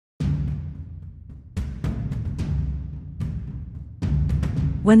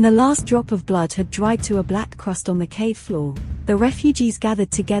When the last drop of blood had dried to a black crust on the cave floor, the refugees gathered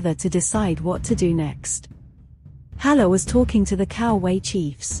together to decide what to do next. Hala was talking to the Cowway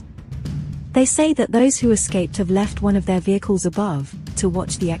chiefs. They say that those who escaped have left one of their vehicles above, to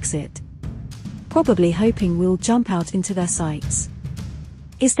watch the exit. Probably hoping we'll jump out into their sights.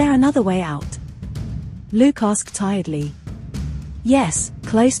 Is there another way out? Luke asked tiredly. Yes,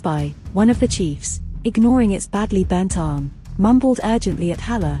 close by, one of the chiefs, ignoring its badly burnt arm, mumbled urgently at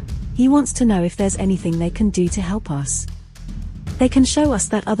Hala. He wants to know if there's anything they can do to help us. They can show us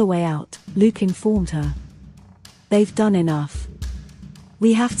that other way out, Luke informed her. They've done enough.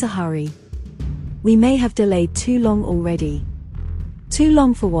 We have to hurry. We may have delayed too long already. Too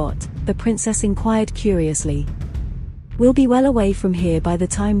long for what? The princess inquired curiously. We'll be well away from here by the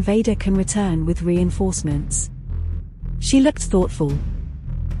time Vader can return with reinforcements. She looked thoughtful.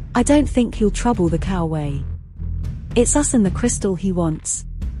 I don't think he'll trouble the Cowway. It's us and the crystal he wants.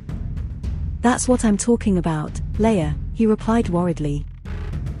 That's what I'm talking about, Leia, he replied worriedly.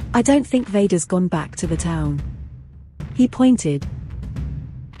 I don't think Vader's gone back to the town. He pointed.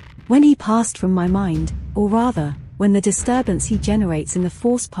 When he passed from my mind, or rather, when the disturbance he generates in the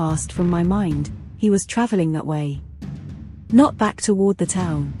Force passed from my mind, he was traveling that way. Not back toward the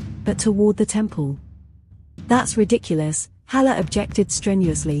town, but toward the temple. That's ridiculous, Hala objected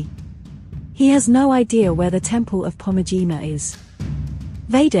strenuously. He has no idea where the Temple of Pomajima is.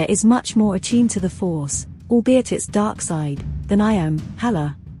 Vader is much more attuned to the Force, albeit its dark side, than I am,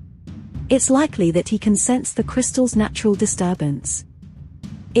 Hala. It's likely that he can sense the crystal's natural disturbance.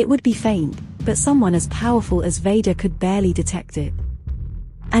 It would be faint, but someone as powerful as Vader could barely detect it.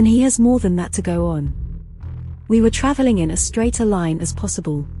 And he has more than that to go on. We were traveling in as straight a line as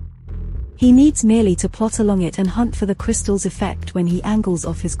possible. He needs merely to plot along it and hunt for the crystal's effect when he angles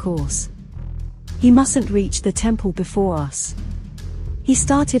off his course. He mustn't reach the temple before us. He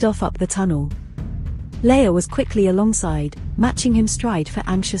started off up the tunnel. Leia was quickly alongside, matching him stride for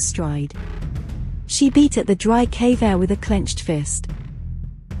anxious stride. She beat at the dry cave air with a clenched fist.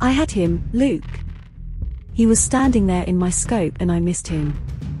 I had him, Luke. He was standing there in my scope and I missed him.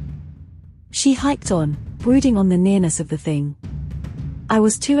 She hiked on, brooding on the nearness of the thing. I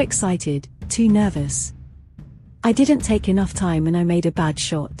was too excited, too nervous. I didn't take enough time and I made a bad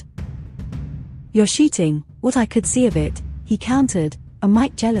shot. Your shooting, what I could see of it, he countered, a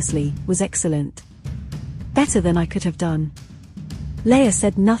mite jealously, was excellent. Better than I could have done. Leia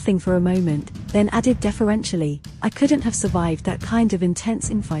said nothing for a moment, then added deferentially, I couldn't have survived that kind of intense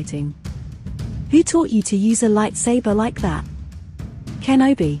infighting. Who taught you to use a lightsaber like that?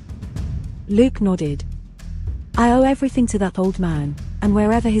 Kenobi. Luke nodded. I owe everything to that old man, and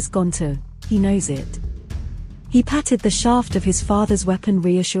wherever he's gone to, he knows it. He patted the shaft of his father's weapon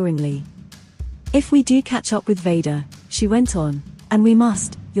reassuringly. If we do catch up with Vader, she went on, and we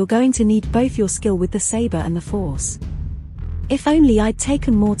must, you're going to need both your skill with the saber and the Force. If only I'd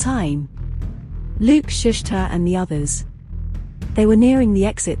taken more time. Luke shushed her and the others. They were nearing the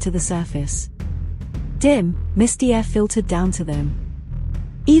exit to the surface. Dim, misty air filtered down to them.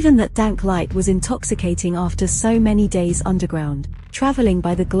 Even that dank light was intoxicating after so many days underground, traveling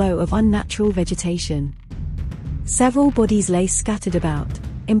by the glow of unnatural vegetation. Several bodies lay scattered about,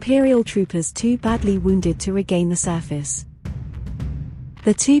 Imperial troopers too badly wounded to regain the surface.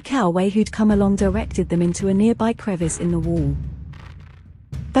 The two Cowway who'd come along directed them into a nearby crevice in the wall.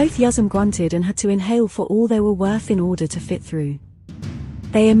 Both Yuzum grunted and had to inhale for all they were worth in order to fit through.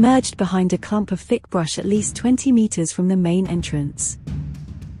 They emerged behind a clump of thick brush at least 20 meters from the main entrance.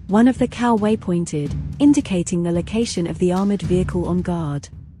 One of the Cowway pointed, indicating the location of the armored vehicle on guard.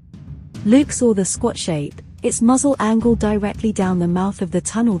 Luke saw the squat shape, its muzzle angled directly down the mouth of the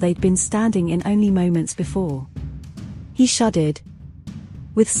tunnel they'd been standing in only moments before. He shuddered.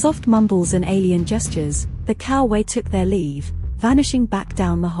 With soft mumbles and alien gestures, the Cowway took their leave, vanishing back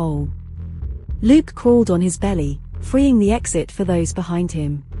down the hole. Luke crawled on his belly, freeing the exit for those behind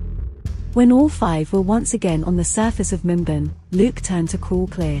him. When all five were once again on the surface of Mimban, Luke turned to crawl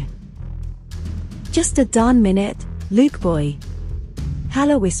clear. Just a darn minute, Luke boy.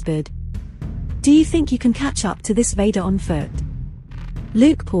 Hala whispered. Do you think you can catch up to this Vader on foot?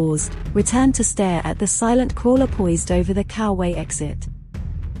 Luke paused, returned to stare at the silent crawler poised over the Cowway exit.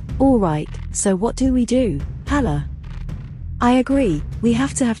 All right, so what do we do, Hala? I agree, we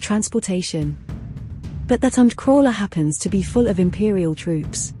have to have transportation. But that armed crawler happens to be full of Imperial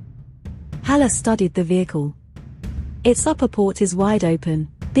troops. Hala studied the vehicle. Its upper port is wide open,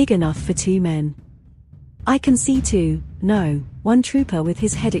 big enough for 2 men. I can see one trooper with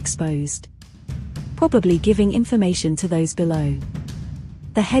his head exposed. Probably giving information to those below.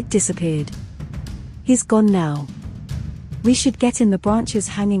 The head disappeared. He's gone now. We should get in the branches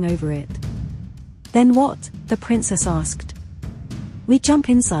hanging over it. Then what? The princess asked. We jump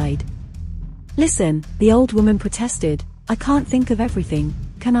inside. Listen, the old woman protested, I can't think of everything,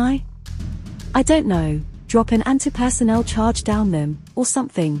 can I? I don't know, drop an anti-personnel charge down them, or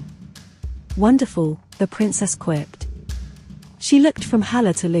something. Wonderful, the princess quipped. She looked from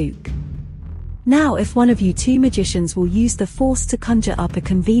Hala to Luke. Now if one of you two magicians will use the force to conjure up a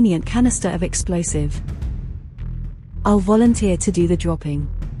convenient canister of explosive. I'll volunteer to do the dropping.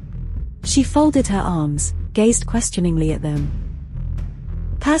 She folded her arms, gazed questioningly at them.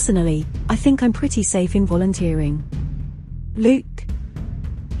 Personally, I think I'm pretty safe in volunteering. Luke?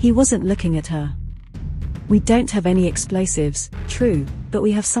 He wasn't looking at her. We don't have any explosives, true, but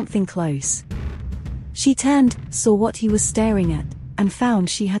we have something close. She turned, saw what he was staring at, and found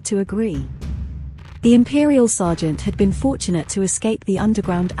she had to agree. The Imperial Sergeant had been fortunate to escape the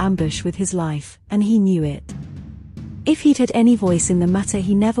underground ambush with his life, and he knew it. If he'd had any voice in the matter,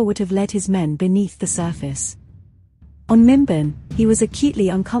 he never would have led his men beneath the surface. On Mimban, he was acutely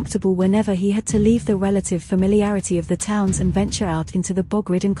uncomfortable whenever he had to leave the relative familiarity of the towns and venture out into the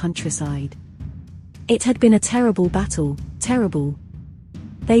bog-ridden countryside. It had been a terrible battle, terrible.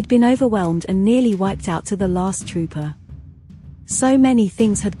 They'd been overwhelmed and nearly wiped out to the last trooper. So many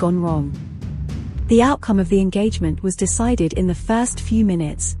things had gone wrong. The outcome of the engagement was decided in the first few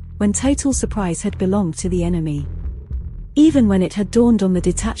minutes, when total surprise had belonged to the enemy. Even when it had dawned on the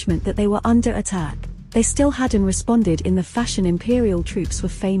detachment that they were under attack, they still hadn't responded in the fashion Imperial troops were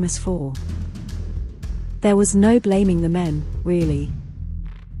famous for. There was no blaming the men, really.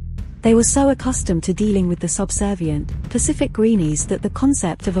 They were so accustomed to dealing with the subservient, Pacific greenies that the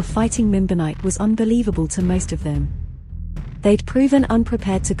concept of a fighting Mimbanite was unbelievable to most of them. They'd proven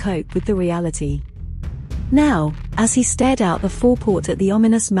unprepared to cope with the reality. Now, as he stared out the foreport at the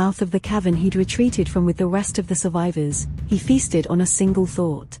ominous mouth of the cavern he'd retreated from with the rest of the survivors, he feasted on a single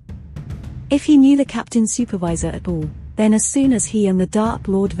thought. If he knew the captain's supervisor at all, then as soon as he and the Dark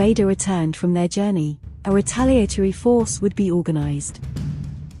Lord Vader returned from their journey, a retaliatory force would be organized.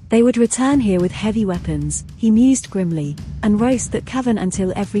 They would return here with heavy weapons, he mused grimly, and roast that cavern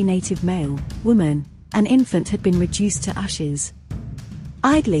until every native male, woman, and infant had been reduced to ashes.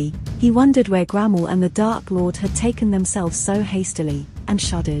 Idly, he wondered where Grammel and the Dark Lord had taken themselves so hastily, and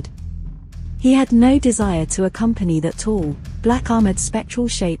shuddered. He had no desire to accompany that tall, black-armored spectral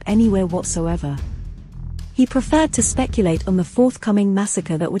shape anywhere whatsoever. He preferred to speculate on the forthcoming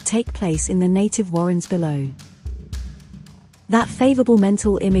massacre that would take place in the native warrens below. That favorable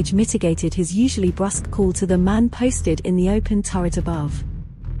mental image mitigated his usually brusque call to the man posted in the open turret above.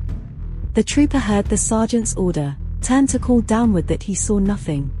 The trooper heard the sergeant's order, turned to call downward that he saw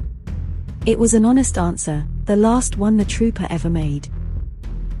nothing. It was an honest answer, the last one the trooper ever made.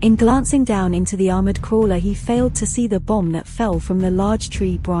 In glancing down into the armored crawler, he failed to see the bomb that fell from the large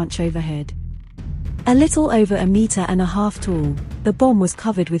tree branch overhead. A little over 1.5 meters tall, the bomb was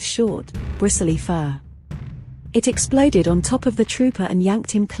covered with short, bristly fur. It exploded on top of the trooper and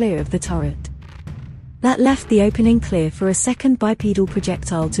yanked him clear of the turret. That left the opening clear for a second bipedal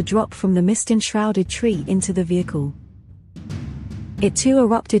projectile to drop from the mist-enshrouded tree into the vehicle. It too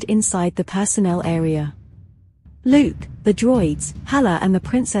erupted inside the personnel area. Luke, the droids, Hala and the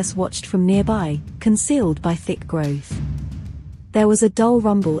princess watched from nearby, concealed by thick growth. There was a dull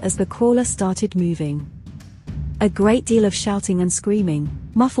rumble as the crawler started moving. A great deal of shouting and screaming,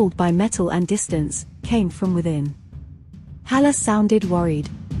 muffled by metal and distance, came from within. Hala sounded worried.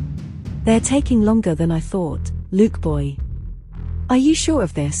 They're taking longer than I thought, Luke boy. Are you sure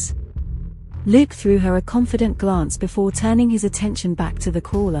of this? Luke threw her a confident glance before turning his attention back to the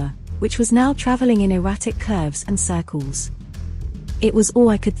crawler, which was now traveling in erratic curves and circles. It was all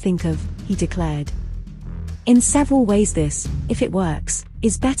I could think of, he declared. In several ways this, if it works,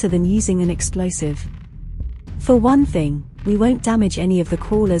 is better than using an explosive. For one thing, we won't damage any of the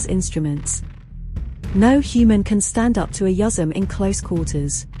crawler's instruments. No human can stand up to a Yuzum in close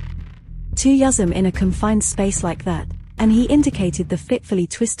quarters. 2 Yuzum in a confined space like that, and he indicated the fitfully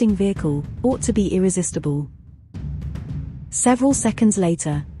twisting vehicle, ought to be irresistible. Several seconds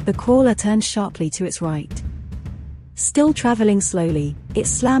later, the crawler turned sharply to its right. Still traveling slowly, it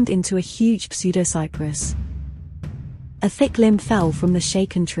slammed into a huge pseudocypress. A thick limb fell from the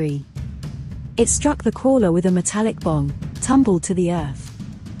shaken tree. It struck the crawler with a metallic bong, tumbled to the earth.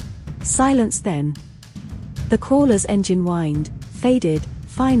 Silence then. The crawler's engine whined, faded,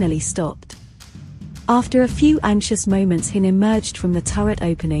 finally stopped. After a few anxious moments, Hin emerged from the turret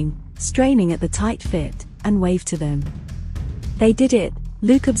opening, straining at the tight fit, and waved to them. They did it,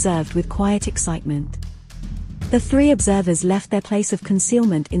 Luke observed with quiet excitement. The 3 observers left their place of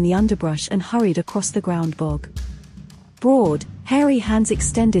concealment in the underbrush and hurried across the ground bog. broad, hairy hands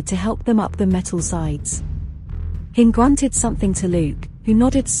extended to help them up the metal sides. Hin grunted something to Luke, who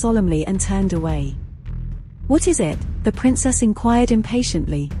nodded solemnly and turned away. "What is it?" the princess inquired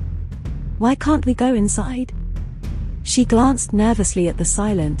impatiently. "Why can't we go inside?" She glanced nervously at the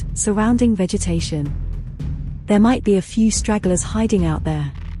silent, surrounding vegetation. "There might be a few stragglers hiding out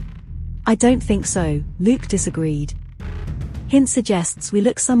there." "I don't think so," Luke disagreed. "Hin suggests we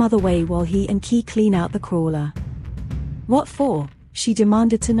look some other way while he and Key clean out the crawler." "What for?" she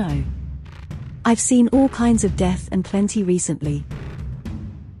demanded to know. "I've seen all kinds of death and plenty recently."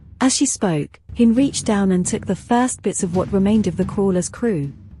 As she spoke, Hin reached down and took the first bits of what remained of the crawler's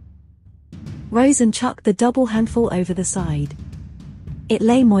crew. Rose and chucked the double handful over the side. It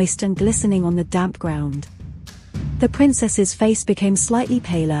lay moist and glistening on the damp ground. The princess's face became slightly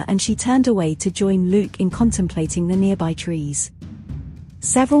paler and she turned away to join Luke in contemplating the nearby trees.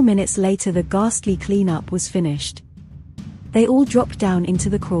 Several minutes later the ghastly cleanup was finished. They all dropped down into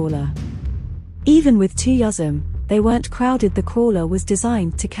the crawler. Even with 2 Yuzum, they weren't crowded. The crawler was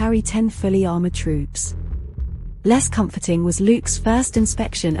designed to carry 10 fully armored troops. Less comforting was Luke's first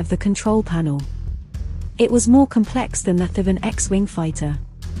inspection of the control panel. It was more complex than that of an X-Wing fighter.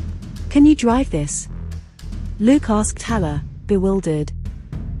 "Can you drive this?" Luke asked Hala, bewildered.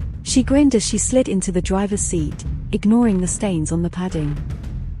 She grinned as she slid into the driver's seat, ignoring the stains on the padding.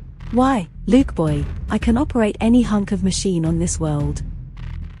 "Why, Luke boy, I can operate any hunk of machine on this world."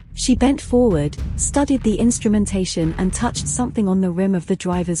 She bent forward, studied the instrumentation and touched something on the rim of the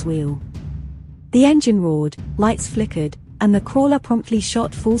driver's wheel. The engine roared, lights flickered, and the crawler promptly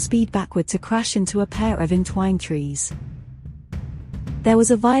shot full speed backward to crash into a pair of entwined trees. There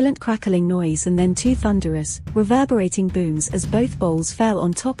was a violent crackling noise and then 2 thunderous, reverberating booms as both bowls fell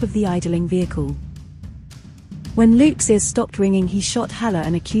on top of the idling vehicle. When Luke's ears stopped ringing, he shot Hala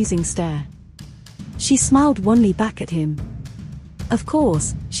an accusing stare. She smiled wanly back at him. "Of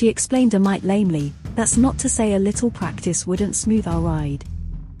course," she explained a mite lamely, "that's not to say a little practice wouldn't smooth our ride."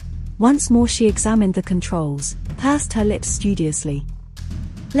 Once more she examined the controls, pursed her lips studiously.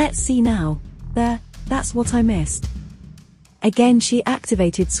 "Let's see now. That's what I missed." Again she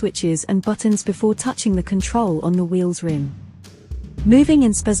activated switches and buttons before touching the control on the wheel's rim. Moving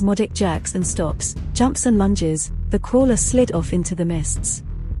in spasmodic jerks and stops, jumps and lunges, the crawler slid off into the mists.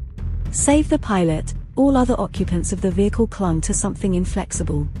 Save the pilot, all other occupants of the vehicle clung to something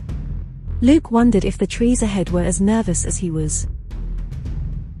inflexible. Luke wondered if the trees ahead were as nervous as he was.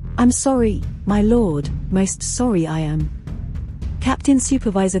 "I'm sorry, my lord, most sorry I am." Captain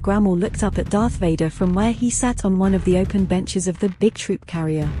Supervisor Grammel looked up at Darth Vader from where he sat on one of the open benches of the big troop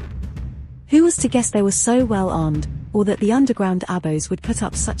carrier. Who was to guess they were so well armed, or that the underground abos would put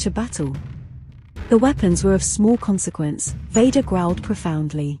up such a battle? The weapons were of small consequence, Vader growled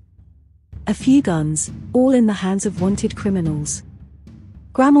profoundly. A few guns, all in the hands of wanted criminals.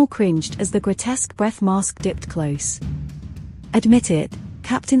 Grammel cringed as the grotesque breath mask dipped close. "Admit it,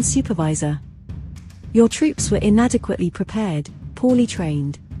 Captain Supervisor. Your troops were inadequately prepared, poorly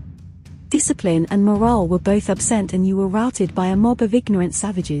trained. Discipline and morale were both absent and you were routed by a mob of ignorant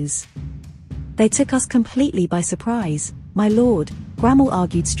savages." "They took us completely by surprise, my lord," Grammel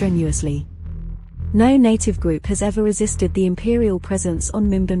argued strenuously. "No native group has ever resisted the Imperial presence on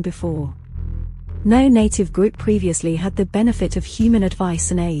Mimban before. No native group previously had the benefit of human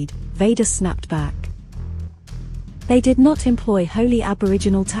advice and aid," Vader snapped back. "They did not employ wholly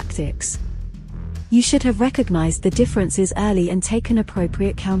aboriginal tactics. You should have recognized the differences early and taken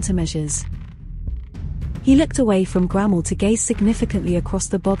appropriate countermeasures." He looked away from Grammel to gaze significantly across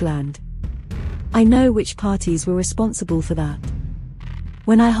the bogland. "I know which parties were responsible for that.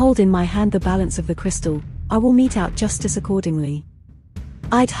 When I hold in my hand the balance of the crystal, I will mete out justice accordingly."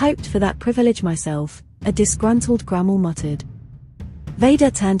 "I'd hoped for that privilege myself," a disgruntled Grammel muttered. Vader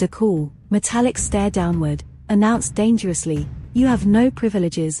turned a cool, metallic stare downward, announced dangerously, "You have no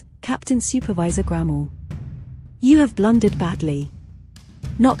privileges, Captain Supervisor Grammel. You have blundered badly.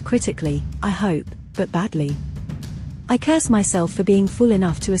 Not critically, I hope, but badly. I curse myself for being fool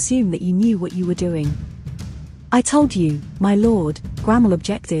enough to assume that you knew what you were doing." "I told you, my lord," Grammel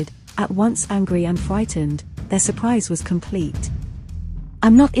objected, at once angry and frightened. Their surprise was complete.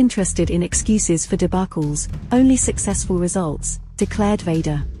 "I'm not interested in excuses for debacles, only successful results," declared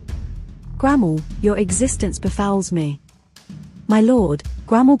Vader. "Grammel, your existence befouls me." "My lord,"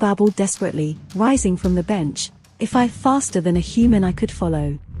 Grammel babbled desperately, rising from the bench, "if I faster than a human I could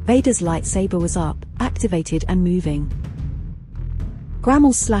follow." Vader's lightsaber was up, activated and moving.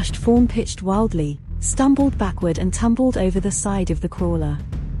 Grammel's slashed form pitched wildly, stumbled backward and tumbled over the side of the crawler.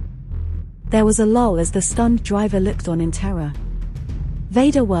 There was a lull as the stunned driver looked on in terror.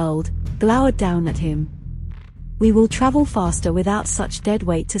 Vader whirled, glowered down at him. We will travel faster without such dead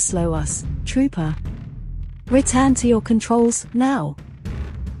weight to slow us, trooper. Return to your controls, now.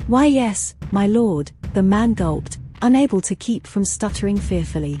 Why yes, my lord, the man gulped, unable to keep from stuttering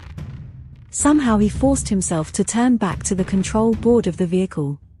fearfully. Somehow he forced himself to turn back to the control board of the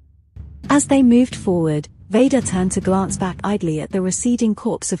vehicle. As they moved forward, Vader turned to glance back idly at the receding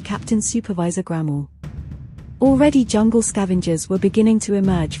corpse of Captain Supervisor Grammel. Already jungle scavengers were beginning to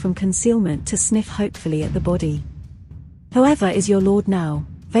emerge from concealment to sniff hopefully at the body. Whoever is your lord now,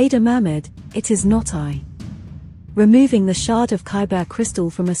 Vader murmured, it is not I. Removing the shard of Kyber crystal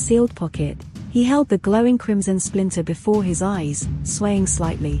from a sealed pocket, he held the glowing crimson splinter before his eyes, swaying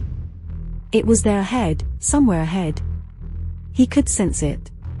slightly. It was there ahead, somewhere ahead. He could sense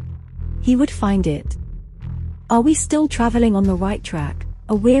it. He would find it. Are we still traveling on the right track?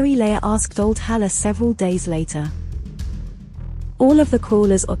 A weary Leia asked old Hala several days later. All of the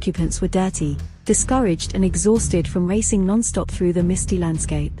crawler's occupants were dirty, discouraged and exhausted from racing non-stop through the misty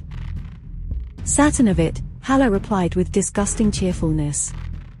landscape. Certain of it, Hala replied with disgusting cheerfulness.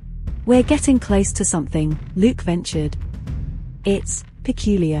 We're getting close to something, Luke ventured. It's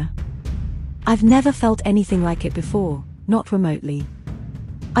peculiar. I've never felt anything like it before, not remotely.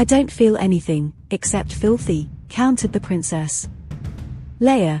 I don't feel anything, except filthy, countered the princess.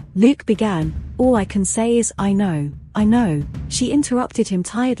 Leia, Luke began, all I can say is I know, she interrupted him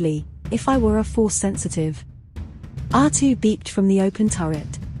tiredly, if I were a force sensitive. R2 beeped from the open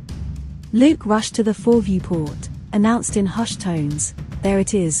turret. Luke rushed to the fore viewport, announced in hushed tones, there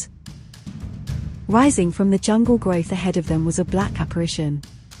it is. Rising from the jungle growth ahead of them was a black apparition.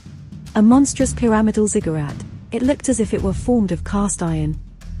 A monstrous pyramidal ziggurat, it looked as if it were formed of cast iron.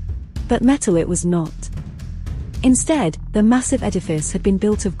 But metal it was not. Instead, the massive edifice had been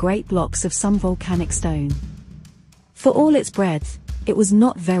built of great blocks of some volcanic stone. For all its breadth, it was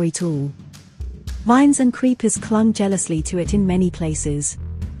not very tall. Vines and creepers clung jealously to it in many places.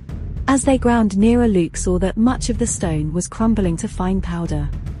 As they ground nearer, Luke saw that much of the stone was crumbling to fine powder.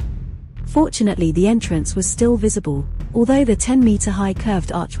 Fortunately, the entrance was still visible, although the 10-meter-high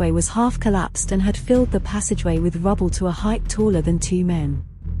curved archway was half collapsed and had filled the passageway with rubble to a height taller than 2 men.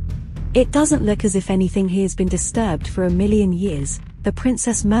 It doesn't look as if anything here's been disturbed for 1,000,000 years, the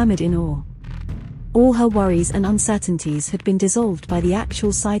princess murmured in awe. All her worries and uncertainties had been dissolved by the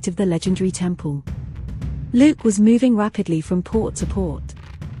actual sight of the legendary temple. Luke was moving rapidly from port to port.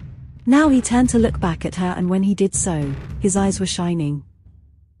 Now he turned to look back at her, and when he did so, his eyes were shining.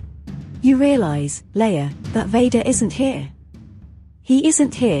 You realize, Leia, that Vader isn't here. He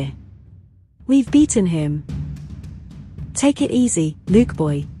isn't here. We've beaten him. Take it easy, Luke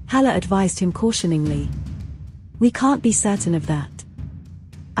boy, Hala advised him cautioningly. We can't be certain of that.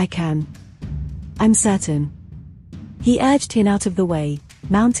 I can. I'm certain. He urged him out of the way,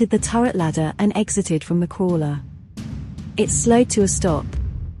 mounted the turret ladder and exited from the crawler. It slowed to a stop.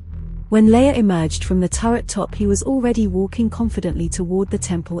 When Leia emerged from the turret top, he was already walking confidently toward the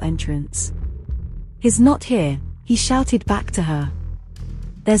temple entrance. He's not here, he shouted back to her.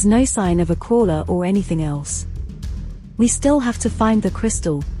 There's no sign of a crawler or anything else. We still have to find the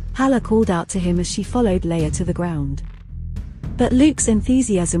crystal, Hala called out to him as she followed Leia to the ground. But Luke's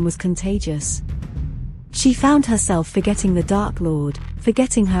enthusiasm was contagious. She found herself forgetting the Dark Lord,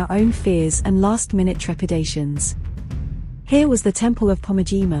 forgetting her own fears and last-minute trepidations. Here was the Temple of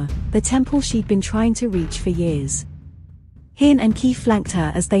Pomajima, the temple she'd been trying to reach for years. Hin and Ki flanked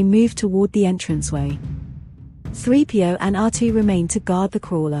her as they moved toward the entranceway. 3PO and R2 remained to guard the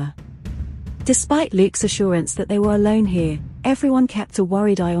crawler. Despite Luke's assurance that they were alone here, everyone kept a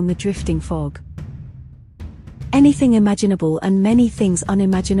worried eye on the drifting fog. Anything imaginable and many things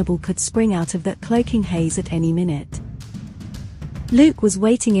unimaginable could spring out of that cloaking haze at any minute. Luke was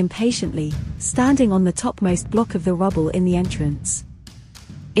waiting impatiently, standing on the topmost block of the rubble in the entrance.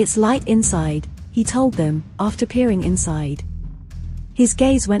 It's light inside, he told them, after peering inside. His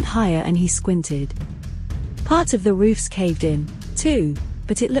gaze went higher and he squinted. Part of the roof's caved in, too,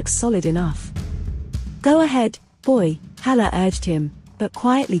 but it looks solid enough. Go ahead, boy, Hala urged him, but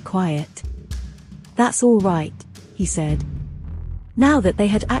quietly quiet. That's all right, he said. Now that they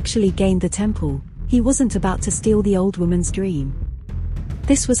had actually gained the temple, he wasn't about to steal the old woman's dream.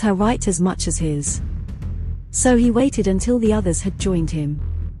 This was her right as much as his. So he waited until the others had joined him.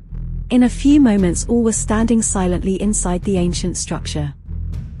 In a few moments all were standing silently inside the ancient structure.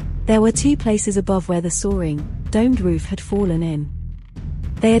 There were 2 places above where the soaring, domed roof had fallen in.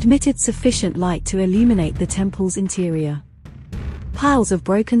 They admitted sufficient light to illuminate the temple's interior. Piles of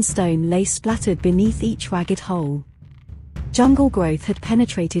broken stone lay splattered beneath each ragged hole. Jungle growth had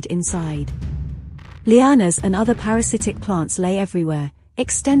penetrated inside. Lianas and other parasitic plants lay everywhere,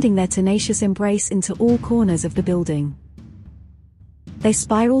 extending their tenacious embrace into all corners of the building. They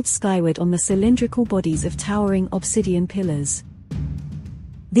spiraled skyward on the cylindrical bodies of towering obsidian pillars.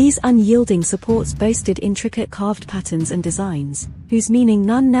 These unyielding supports boasted intricate carved patterns and designs, whose meaning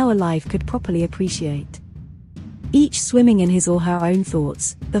none now alive could properly appreciate. Each swimming in his or her own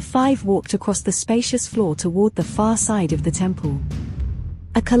thoughts, the five walked across the spacious floor toward the far side of the temple.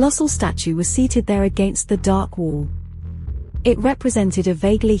 A colossal statue was seated there against the dark wall. It represented a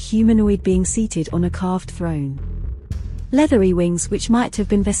vaguely humanoid being seated on a carved throne. Leathery wings which might have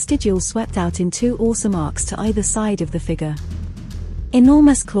been vestigial swept out in two awesome arcs to either side of the figure.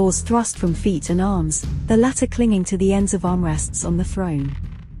 Enormous claws thrust from feet and arms, the latter clinging to the ends of armrests on the throne.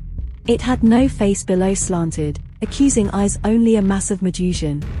 It had no face below slanted, accusing eyes, only a mass of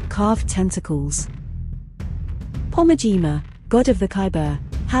Medusian, carved tentacles. Pomajima, god of the Khyber,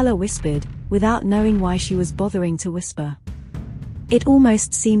 Hala whispered, without knowing why she was bothering to whisper. It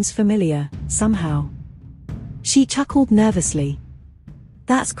almost seems familiar, somehow. She chuckled nervously.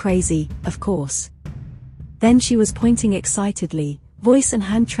 That's crazy, of course. Then she was pointing excitedly, voice and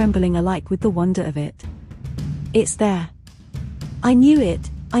hand trembling alike with the wonder of it. It's there. I knew it,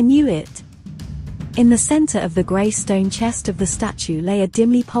 I knew it. In the center of the grey stone chest of the statue lay a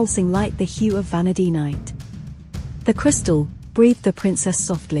dimly pulsing light the hue of vanadinite. The crystal, breathed the princess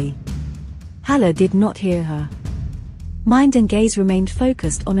softly. Hala did not hear her. Mind and gaze remained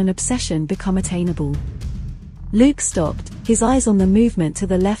focused on an obsession become attainable. Luke stopped, his eyes on the movement to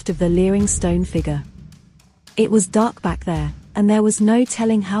the left of the leering stone figure. It was dark back there, and there was no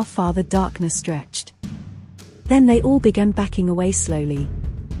telling how far the darkness stretched. Then they all began backing away slowly.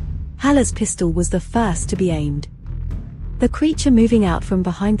 Hala's pistol was the first to be aimed. The creature moving out from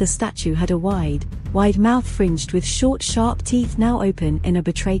behind the statue had a wide mouth fringed with short sharp teeth now open in a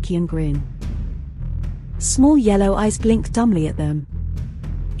batrachian grin. Small yellow eyes blinked dumbly at them.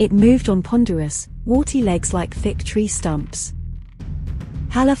 It moved on ponderous, warty legs like thick tree stumps.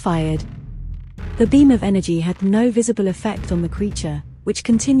 Hala fired. The beam of energy had no visible effect on the creature, which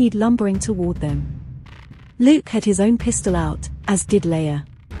continued lumbering toward them. Luke had his own pistol out, as did Leia.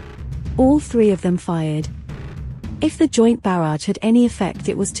 All three of them fired. If the joint barrage had any effect,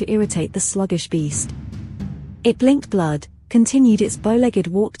 it was to irritate the sluggish beast. It blinked blood, continued its bow-legged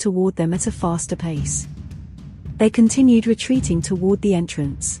walk toward them at a faster pace. They continued retreating toward the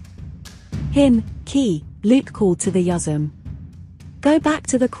entrance. Hin, Ki, Luke called to the Yuzum. Go back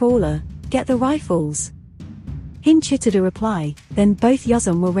to the crawler, get the rifles. Hin chittered a reply, then both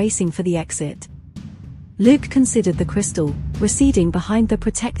Yuzum were racing for the exit. Luke considered the crystal, receding behind the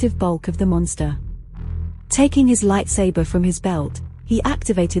protective bulk of the monster. Taking his lightsaber from his belt, he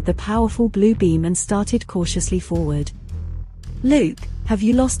activated the powerful blue beam and started cautiously forward. Luke, have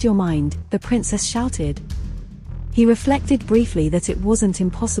you lost your mind? The princess shouted. He reflected briefly that it wasn't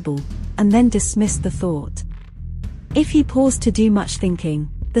impossible, and then dismissed the thought. If he paused to do much thinking,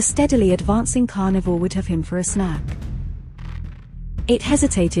 the steadily advancing carnivore would have him for a snack. It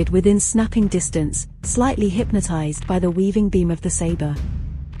hesitated within snapping distance, slightly hypnotized by the weaving beam of the saber.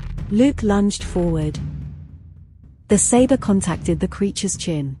 Luke lunged forward. The saber contacted the creature's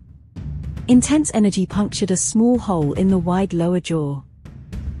chin. Intense energy punctured a small hole in the wide lower jaw.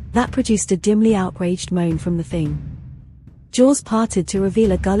 That produced a dimly outraged moan from the thing. Jaws parted to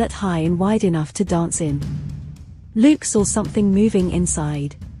reveal a gullet high and wide enough to dance in. Luke saw something moving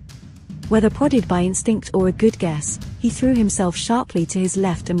inside. Whether prodded by instinct or a good guess, he threw himself sharply to his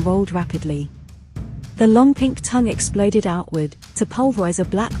left and rolled rapidly. The long pink tongue exploded outward, to pulverize a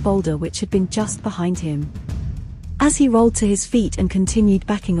black boulder which had been just behind him. As he rolled to his feet and continued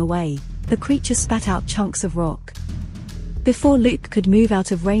backing away, the creature spat out chunks of rock. Before Luke could move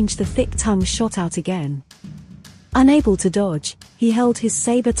out of range, the thick tongue shot out again. Unable to dodge, he held his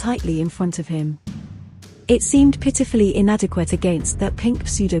saber tightly in front of him. It seemed pitifully inadequate against that pink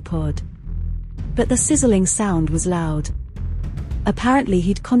pseudopod. But the sizzling sound was loud. Apparently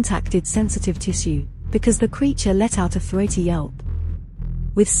he'd contacted sensitive tissue, because the creature let out a throaty yelp.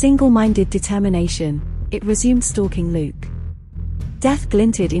 With single-minded determination, it resumed stalking Luke. Death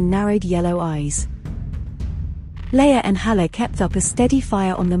glinted in narrowed yellow eyes. Leia and Hala kept up a steady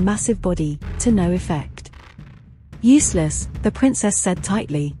fire on the massive body, to no effect. Useless, the princess said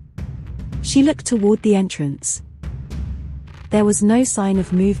tightly. She looked toward the entrance. There was no sign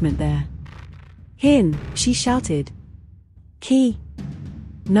of movement there. Hin, she shouted. Ki.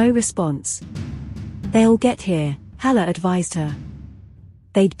 No response. They'll get here, Hala advised her.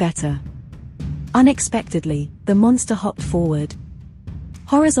 They'd better. Unexpectedly, the monster hopped forward.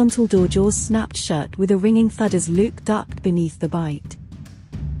 Horizontal door jaws snapped shut with a ringing thud as Luke ducked beneath the bite.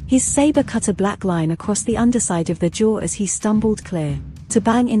 His saber cut a black line across the underside of the jaw as he stumbled clear. to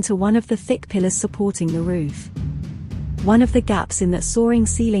bang into one of the thick pillars supporting the roof. One of the gaps in that soaring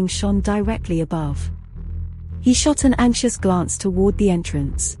ceiling shone directly above. He shot an anxious glance toward the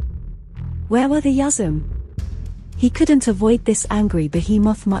entrance. Where were the Yuzum? He couldn't avoid this angry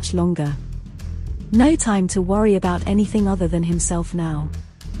behemoth much longer. No time to worry about anything other than himself now.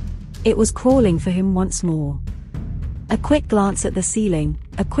 It was crawling for him once more. A quick glance at the ceiling,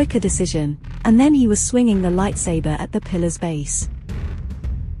 a quicker decision, and then he was swinging the lightsaber at the pillar's base.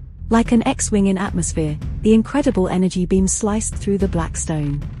 Like an X-wing in atmosphere, the incredible energy beam sliced through the black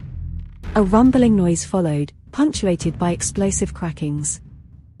stone. A rumbling noise followed, punctuated by explosive crackings.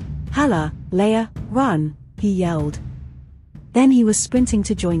 "Hala, Leia, run!" he yelled. Then he was sprinting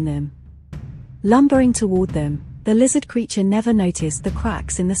to join them. Lumbering toward them, the lizard creature never noticed the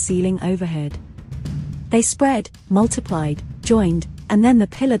cracks in the ceiling overhead. They spread, multiplied, joined, and then the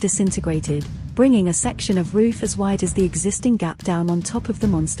pillar disintegrated, bringing a section of roof as wide as the existing gap down on top of the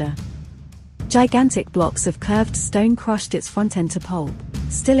monster. Gigantic blocks of curved stone crushed its front end to pulp,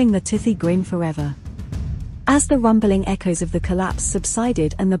 stilling the toothy grin forever. As the rumbling echoes of the collapse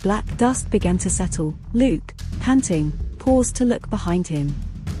subsided and the black dust began to settle, Luke, panting, paused to look behind him.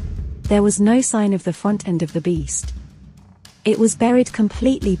 There was no sign of the front end of the beast. It was buried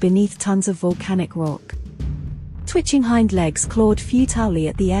completely beneath tons of volcanic rock. Twitching hind legs clawed futilely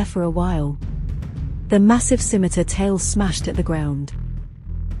at the air for a while. The massive scimitar tail smashed at the ground.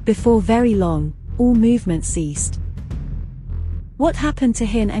 Before very long, all movement ceased. "What happened to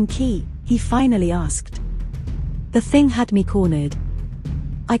Hin and Ki?" he finally asked. "The thing had me cornered.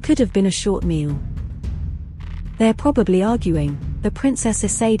 I could have been a short meal." "They're probably arguing," the princess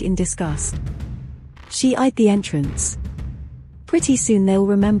essayed in disgust. She eyed the entrance. "Pretty soon they'll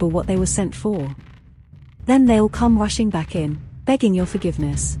remember what they were sent for. Then they'll come rushing back in, begging your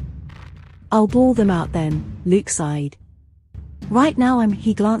forgiveness. I'll bawl them out then," Luke sighed. "Right now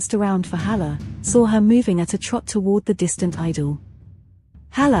He glanced around for Hala, saw her moving at a trot toward the distant idol.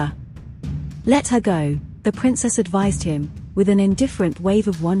 "Hala! Let her go," the princess advised him, with an indifferent wave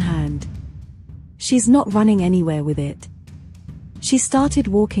of one hand. "She's not running anywhere with it." She started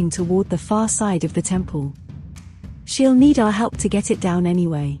walking toward the far side of the temple. "She'll need our help to get it down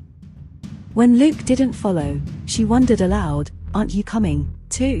anyway." When Luke didn't follow, she wondered aloud, "Aren't you coming,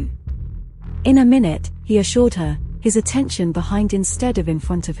 too?" "In a minute," he assured her, his attention behind instead of in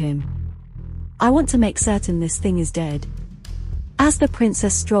front of him. "I want to make certain this thing is dead." As the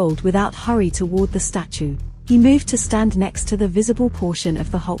princess strolled without hurry toward the statue, he moved to stand next to the visible portion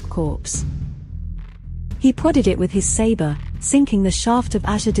of the Hulk corpse. He prodded it with his saber, sinking the shaft of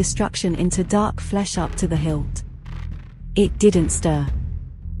azure destruction into dark flesh up to the hilt. It didn't stir.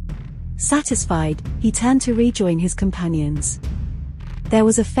 Satisfied, he turned to rejoin his companions. There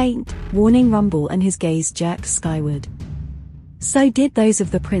was a faint, warning rumble and his gaze jerked skyward. So did those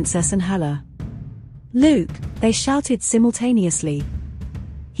of the princess and Hala. "Luke!" they shouted simultaneously.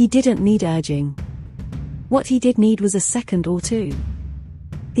 He didn't need urging. What he did need was a second or two.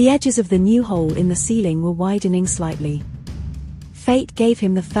 The edges of the new hole in the ceiling were widening slightly. Fate gave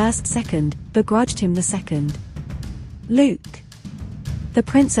him the first second, begrudged him the second. "Luke!" The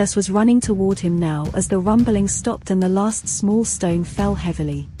princess was running toward him now as the rumbling stopped and the last small stone fell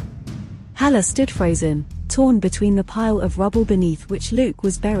heavily. Hala stood frozen, torn between the pile of rubble beneath which Luke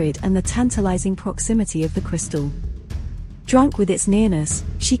was buried and the tantalizing proximity of the crystal. Drunk with its nearness,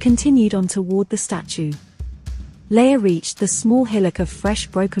 she continued on toward the statue. Leia reached the small hillock of fresh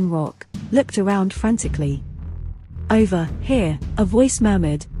broken rock, looked around frantically. "Over here," a voice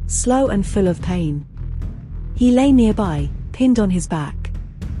murmured, slow and full of pain. He lay nearby, pinned on his back.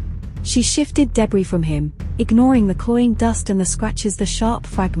 She shifted debris from him, ignoring the cloying dust and the scratches the sharp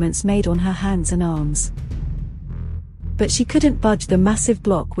fragments made on her hands and arms. But she couldn't budge the massive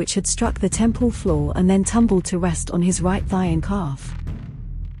block which had struck the temple floor and then tumbled to rest on his right thigh and calf.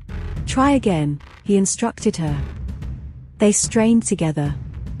 "Try again," he instructed her. They strained together.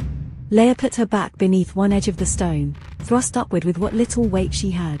 Leia put her back beneath one edge of the stone, thrust upward with what little weight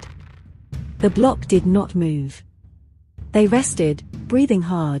she had. The block did not move. They rested, breathing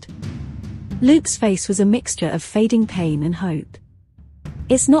hard. Luke's face was a mixture of fading pain and hope.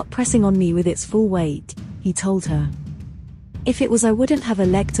 "It's not pressing on me with its full weight," he told her. "If it was, I wouldn't have a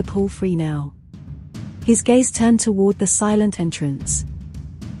leg to pull free now." His gaze turned toward the silent entrance.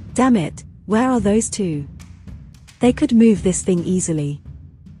 "Damn it, where are those two? They could move this thing easily."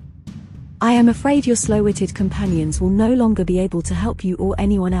 "I am afraid your slow-witted companions will no longer be able to help you or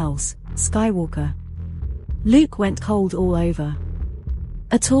anyone else, Skywalker." Luke went cold all over.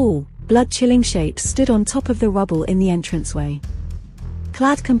 A tall, blood-chilling shape stood on top of the rubble in the entranceway.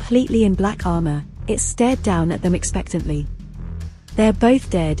 Clad completely in black armor, it stared down at them expectantly. They're both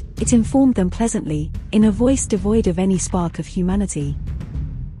dead, it informed them pleasantly, in a voice devoid of any spark of humanity.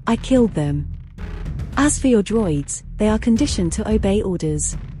 I killed them. As for your droids, they are conditioned to obey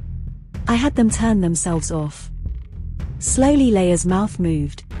orders. I had them turn themselves off. Slowly Leia's mouth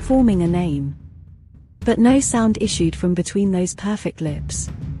moved, forming a name. But no sound issued from between those perfect lips.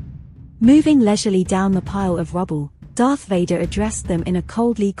 Moving leisurely down the pile of rubble, Darth Vader addressed them in a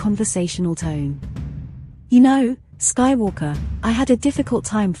coldly conversational tone. You know, Skywalker, I had a difficult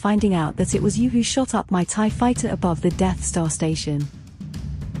time finding out that it was you who shot up my TIE fighter above the Death Star station.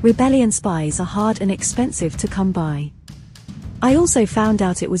 Rebellion spies are hard and expensive to come by. I also found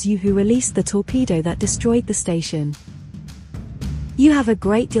out it was you who released the torpedo that destroyed the station. You have a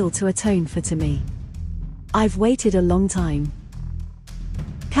great deal to atone for to me. I've waited a long time.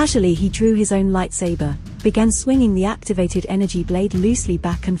 Casually he drew his own lightsaber, began swinging the activated energy blade loosely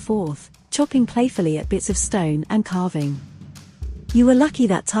back and forth, chopping playfully at bits of stone and carving. You were lucky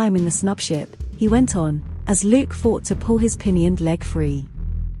that time in the snubship, he went on, as Luke fought to pull his pinioned leg free.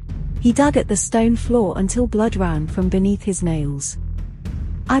 He dug at the stone floor until blood ran from beneath his nails.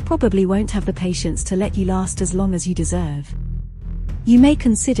 I probably won't have the patience to let you last as long as you deserve. You may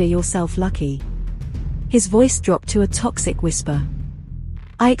consider yourself lucky. His voice dropped to a toxic whisper.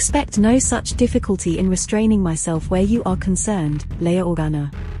 I expect no such difficulty in restraining myself where you are concerned, Leia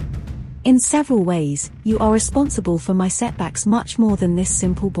Organa. In several ways, you are responsible for my setbacks much more than this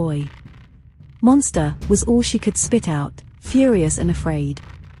simple boy. Monster, was all she could spit out, furious and afraid.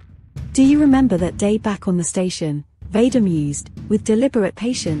 Do you remember that day back on the station, Vader mused, with deliberate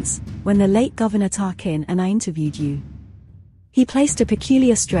patience, when the late Governor Tarkin and I interviewed you? He placed a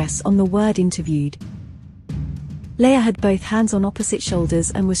peculiar stress on the word interviewed. Leia had both hands on opposite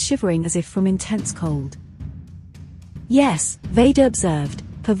shoulders and was shivering as if from intense cold. Yes, Vader observed,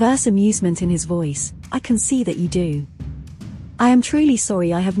 perverse amusement in his voice, I can see that you do. I am truly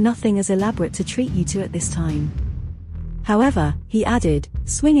sorry I have nothing as elaborate to treat you to at this time. However, he added,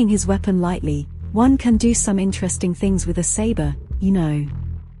 swinging his weapon lightly, one can do some interesting things with a saber, you know.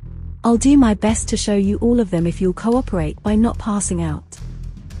 I'll do my best to show you all of them if you'll cooperate by not passing out.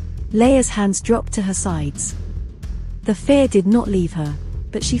 Leia's hands dropped to her sides. The fear did not leave her,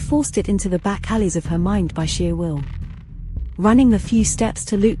 but she forced it into the back alleys of her mind by sheer will. Running the few steps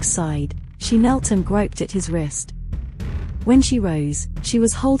to Luke's side, she knelt and groped at his wrist. When she rose, she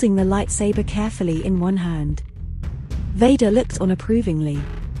was holding the lightsaber carefully in one hand. Vader looked on approvingly.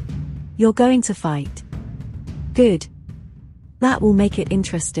 You're going to fight. Good. That will make it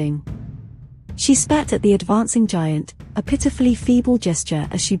interesting. She spat at the advancing giant, a pitifully feeble gesture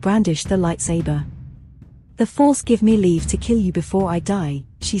as she brandished the lightsaber. The Force give me leave to kill you before I die,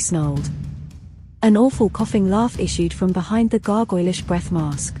 she snarled. An awful coughing laugh issued from behind the gargoylish breath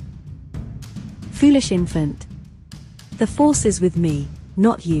mask. Foolish infant. The Force is with me,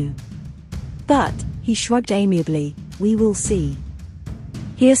 not you. But, he shrugged amiably, we will see.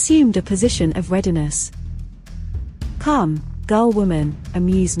 He assumed a position of readiness. Come, girl woman,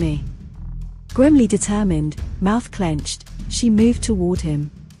 amuse me. Grimly determined, mouth clenched, she moved toward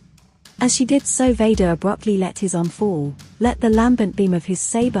him. As she did so, Vader abruptly let his arm fall, let the lambent beam of his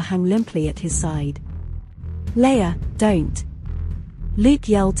saber hang limply at his side. Leia, don't. Luke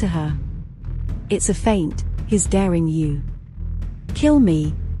yelled to her. It's a feint, he's daring you. Kill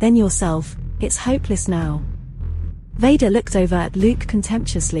me, then yourself, it's hopeless now. Vader looked over at Luke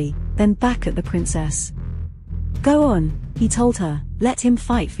contemptuously, then back at the princess. Go on, he told her, let him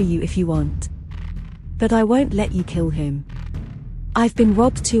fight for you if you want. But I won't let you kill him. I've been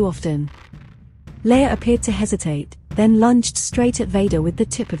robbed too often. Leia appeared to hesitate, then lunged straight at Vader with the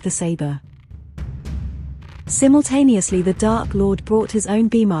tip of the saber. Simultaneously the Dark Lord brought his own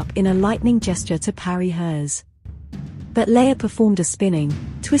beam up in a lightning gesture to parry hers. But Leia performed a spinning,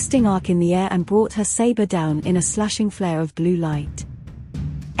 twisting arc in the air and brought her saber down in a slashing flare of blue light.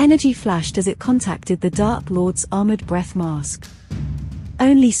 Energy flashed as it contacted the Dark Lord's armored breath mask.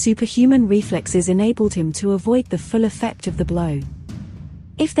 Only superhuman reflexes enabled him to avoid the full effect of the blow.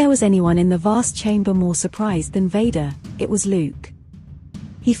 If there was anyone in the vast chamber more surprised than Vader, it was Luke.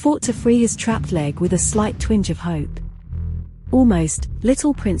 He fought to free his trapped leg with a slight twinge of hope. Almost,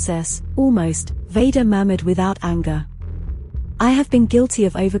 little princess, almost, Vader murmured without anger. I have been guilty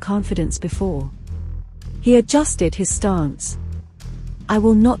of overconfidence before. He adjusted his stance. I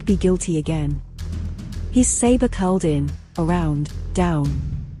will not be guilty again. His saber curled in, around, down.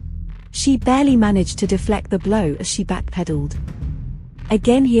 She barely managed to deflect the blow as she backpedaled.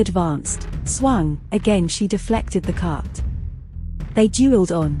 Again he advanced, swung, again she deflected the cut. They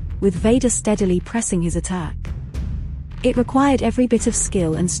dueled on, with Vader steadily pressing his attack. It required every bit of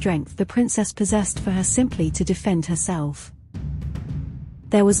skill and strength the princess possessed for her simply to defend herself.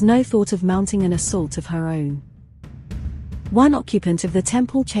 There was no thought of mounting an assault of her own. One occupant of the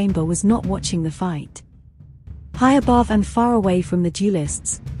temple chamber was not watching the fight. High above and far away from the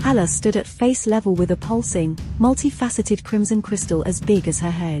duelists, Hala stood at face level with a pulsing, multifaceted crimson crystal as big as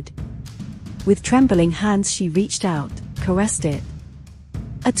her head. With trembling hands she reached out, caressed it.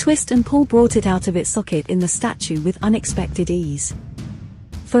 A twist and pull brought it out of its socket in the statue with unexpected ease.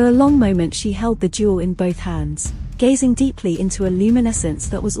 For a long moment she held the jewel in both hands, gazing deeply into a luminescence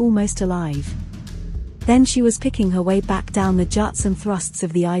that was almost alive. Then she was picking her way back down the juts and thrusts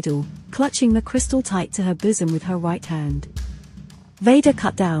of the idol, clutching the crystal tight to her bosom with her right hand. Vader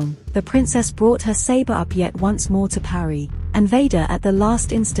cut down, the princess brought her saber up yet once more to parry, and Vader at the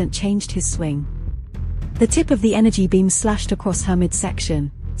last instant changed his swing. The tip of the energy beam slashed across her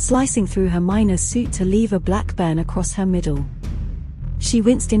midsection, slicing through her miner's suit to leave a black burn across her middle. She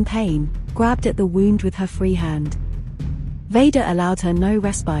winced in pain, grabbed at the wound with her free hand. Vader allowed her no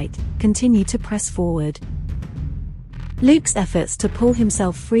respite, continued to press forward. Luke's efforts to pull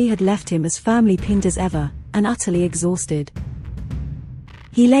himself free had left him as firmly pinned as ever, and utterly exhausted.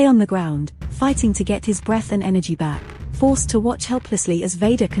 He lay on the ground, fighting to get his breath and energy back, forced to watch helplessly as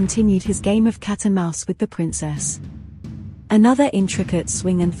Vader continued his game of cat and mouse with the princess. Another intricate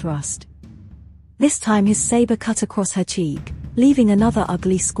swing and thrust. This time his saber cut across her cheek, leaving another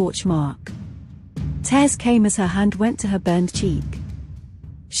ugly scorch mark. Tears came as her hand went to her burned cheek.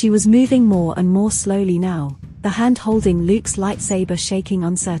 She was moving more and more slowly now, the hand holding Luke's lightsaber shaking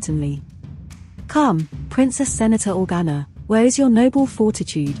uncertainly. "Come, Princess Senator Organa, where is your noble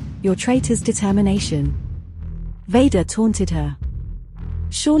fortitude, your traitor's determination?" Vader taunted her.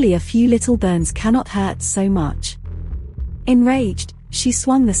 "Surely a few little burns cannot hurt so much." Enraged, she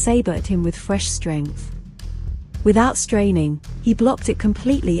swung the saber at him with fresh strength. Without straining, he blocked it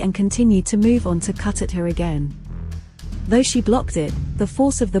completely and continued to move on to cut at her again. Though she blocked it, the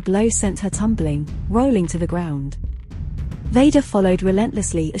force of the blow sent her tumbling, rolling to the ground. Vader followed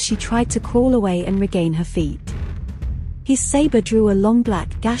relentlessly as she tried to crawl away and regain her feet. His saber drew a long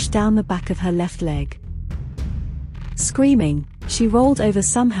black gash down the back of her left leg. Screaming, she rolled over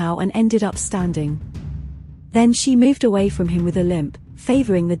somehow and ended up standing. Then she moved away from him with a limp,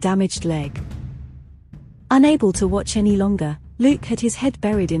 favoring the damaged leg. Unable to watch any longer, Luke had his head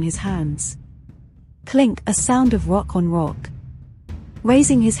buried in his hands. Clink, a sound of rock on rock.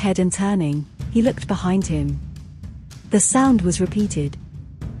 Raising his head and turning, he looked behind him. The sound was repeated.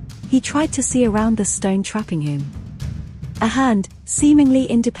 He tried to see around the stone trapping him. A hand, seemingly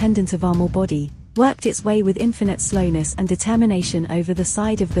independent of arm or body, worked its way with infinite slowness and determination over the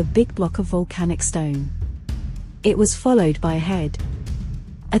side of the big block of volcanic stone. It was followed by a head.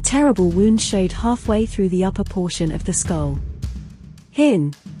 A terrible wound showed halfway through the upper portion of the skull.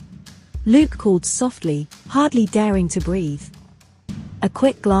 "Hin!" Luke called softly, hardly daring to breathe. A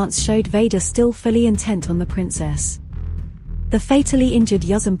quick glance showed Vader still fully intent on the princess. The fatally injured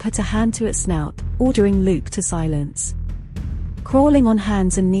Yuzum put a hand to its snout, ordering Luke to silence. Crawling on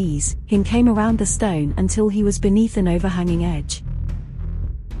hands and knees, Hin came around the stone until he was beneath an overhanging edge.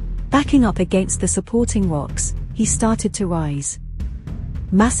 Backing up against the supporting rocks, he started to rise.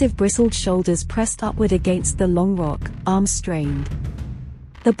 Massive bristled shoulders pressed upward against the long rock, arms strained.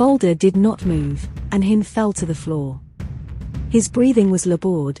 The boulder did not move, and Hin fell to the floor. His breathing was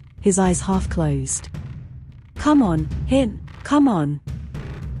labored, his eyes half closed. "Come on, Hin, come on!"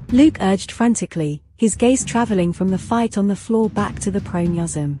 Luke urged frantically, his gaze traveling from the fight on the floor back to the prone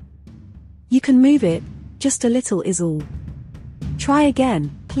Yuzum. "You can move it, just a little is all. Try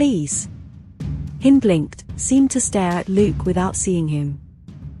again, please." Hin blinked, seemed to stare at Luke without seeing him.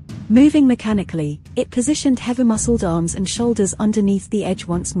 Moving mechanically, it positioned heavy-muscled arms and shoulders underneath the edge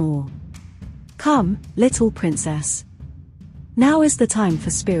once more. "Come, little princess. Now is the time for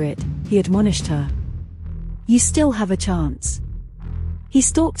spirit," he admonished her. "You still have a chance." He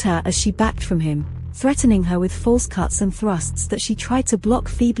stalked her as she backed from him, threatening her with false cuts and thrusts that she tried to block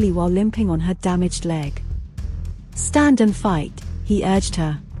feebly while limping on her damaged leg. "Stand and fight," he urged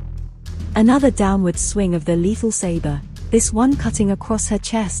her. Another downward swing of the lethal saber, this one cutting across her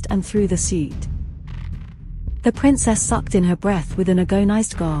chest and through the suit. The princess sucked in her breath with an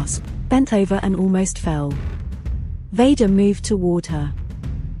agonized gasp, bent over and almost fell. Vader moved toward her.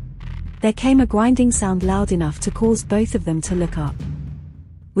 There came a grinding sound loud enough to cause both of them to look up.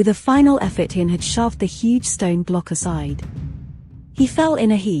 With a final effort, Hin had shoved the huge stone block aside. He fell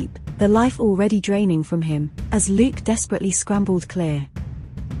in a heap, the life already draining from him, as Luke desperately scrambled clear.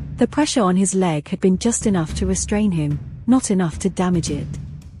 The pressure on his leg had been just enough to restrain him, not enough to damage it.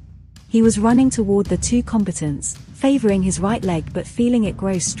 He was running toward the two combatants, favoring his right leg but feeling it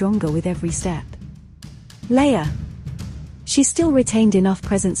grow stronger with every step. "Leia!" She still retained enough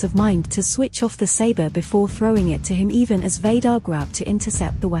presence of mind to switch off the saber before throwing it to him even as Vader grabbed to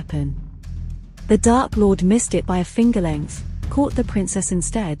intercept the weapon. The Dark Lord missed it by a finger length, caught the princess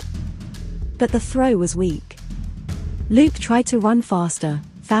instead. But the throw was weak. Luke tried to run faster,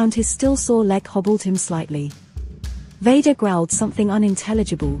 found his still sore leg hobbled him slightly. Vader growled something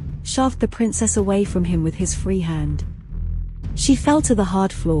unintelligible, shoved the princess away from him with his free hand. She fell to the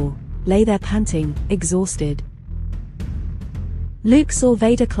hard floor, lay there panting, exhausted. Luke saw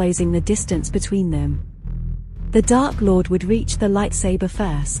Vader closing the distance between them. The Dark Lord would reach the lightsaber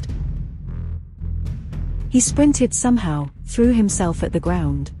first. He sprinted somehow, threw himself at the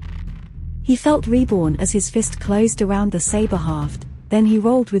ground. He felt reborn as his fist closed around the saber haft, then he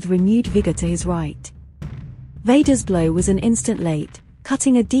rolled with renewed vigor to his right. Vader's blow was an instant late,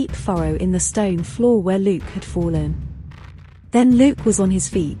 cutting a deep furrow in the stone floor where Luke had fallen. Then Luke was on his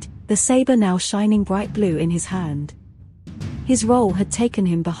feet, the saber now shining bright blue in his hand. His roll had taken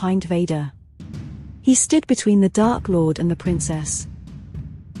him behind Vader. He stood between the Dark Lord and the princess.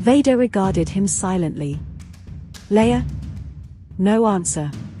 Vader regarded him silently. Leia? No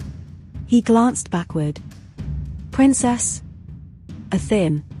answer. He glanced backward. Princess? A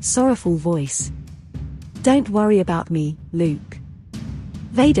thin, sorrowful voice. Don't worry about me, Luke.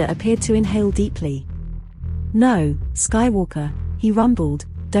 Vader appeared to inhale deeply. No, Skywalker, he rumbled,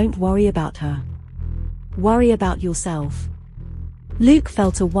 don't worry about her. Worry about yourself. Luke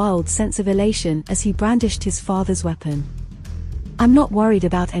felt a wild sense of elation as he brandished his father's weapon. I'm not worried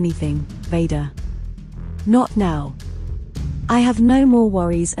about anything, Vader. Not now. I have no more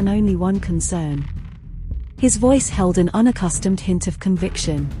worries and only one concern. His voice held an unaccustomed hint of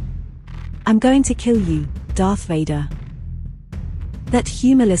conviction. I'm going to kill you, Darth Vader. That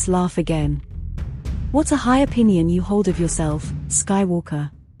humorless laugh again. What a high opinion you hold of yourself,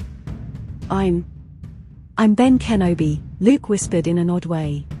 Skywalker. I'm Ben Kenobi, Luke whispered in an odd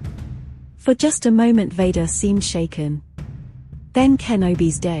way. For just a moment Vader seemed shaken. Ben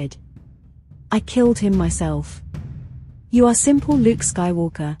Kenobi's dead. I killed him myself. You are simple Luke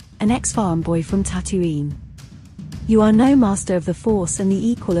Skywalker, an ex-farm boy from Tatooine. You are no master of the Force and the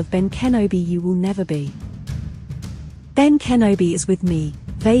equal of Ben Kenobi you will never be. Ben Kenobi is with me,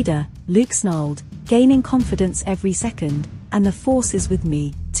 Vader, Luke snarled, gaining confidence every second, and the Force is with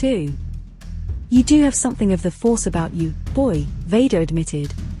me, too. You do have something of the Force about you, boy, Vader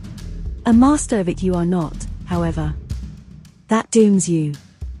admitted. A master of it you are not, however. That dooms you.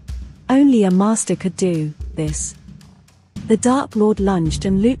 Only a master could do this. The Dark Lord lunged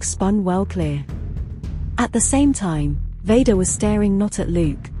and Luke spun well clear. At the same time, Vader was staring not at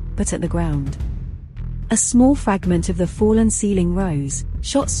Luke, but at the ground. A small fragment of the fallen ceiling rose,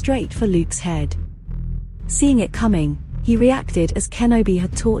 shot straight for Luke's head. Seeing it coming, he reacted as Kenobi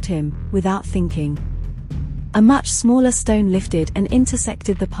had taught him, without thinking. A much smaller stone lifted and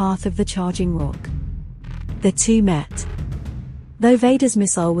intersected the path of the charging rock. The two met. Though Vader's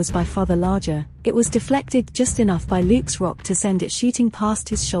missile was by far the larger, it was deflected just enough by Luke's rock to send it shooting past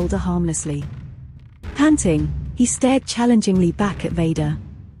his shoulder harmlessly. Panting, he stared challengingly back at Vader.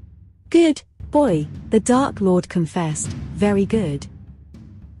 Good, boy, the Dark Lord confessed, very good.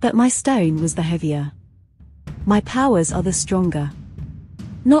 But my stone was the heavier. My powers are the stronger.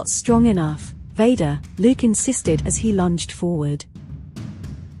 Not strong enough, Vader, Luke insisted as he lunged forward.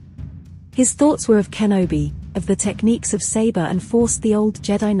 His thoughts were of Kenobi, of the techniques of saber and force the old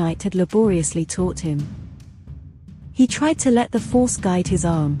Jedi Knight had laboriously taught him. He tried to let the Force guide his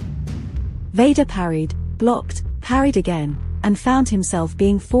arm. Vader parried, blocked, parried again, and found himself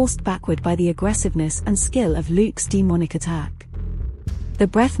being forced backward by the aggressiveness and skill of Luke's demonic attack. The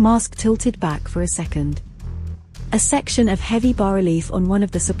breath mask tilted back for a second. A section of heavy bas-relief on one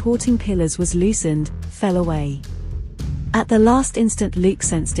of the supporting pillars was loosened, fell away. At the last instant Luke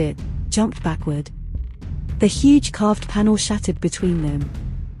sensed it, jumped backward. The huge carved panel shattered between them.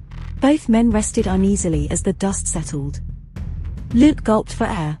 Both men rested uneasily as the dust settled. Luke gulped for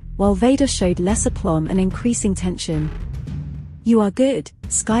air, while Vader showed less aplomb and increasing tension. You are good,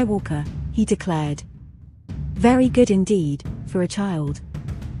 Skywalker, he declared. Very good indeed, for a child.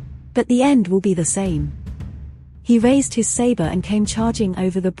 But the end will be the same. He raised his saber and came charging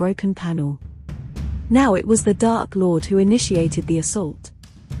over the broken panel. Now it was the Dark Lord who initiated the assault.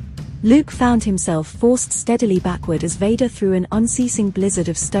 Luke found himself forced steadily backward as Vader threw an unceasing blizzard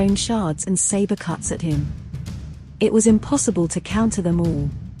of stone shards and saber cuts at him. It was impossible to counter them all.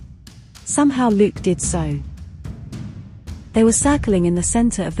 Somehow Luke did so. They were circling in the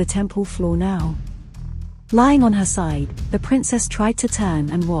center of the temple floor now. Lying on her side, the princess tried to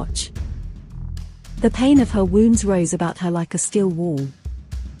turn and watch. The pain of her wounds rose about her like a steel wall.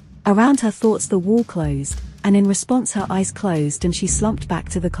 Around her thoughts the wall closed, and in response her eyes closed and she slumped back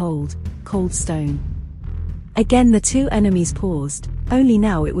to the cold stone. Again the two enemies paused, only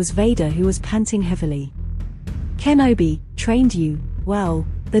now it was Vader who was panting heavily. "Kenobi trained you well,"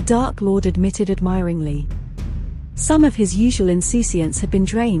 the Dark Lord admitted admiringly. Some of his usual insouciance had been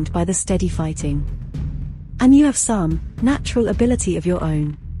drained by the steady fighting. "And you have some natural ability of your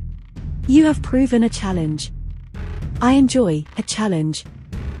own. You have proven a challenge." "I enjoy a challenge."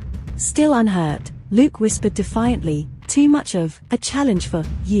 Still unhurt, Luke whispered defiantly, "Too much of a challenge for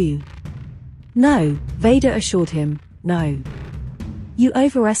you." "No," Vader assured him, "no. You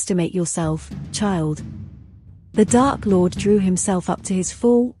overestimate yourself, child." The Dark Lord drew himself up to his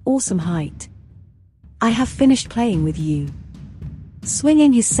full, awesome height. "I have finished playing with you."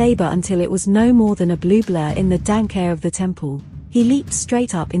 Swinging his saber until it was no more than a blue blur in the dank air of the temple, he leaped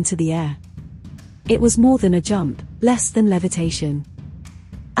straight up into the air. It was more than a jump, less than levitation.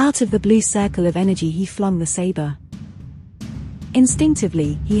 Out of the blue circle of energy he flung the saber.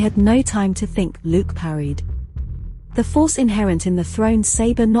 Instinctively, he had no time to think. Luke parried. The force inherent in the thrown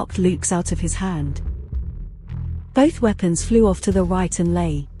saber knocked Luke's out of his hand. Both weapons flew off to the right and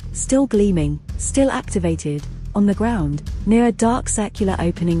lay, still gleaming, still activated, on the ground, near a dark circular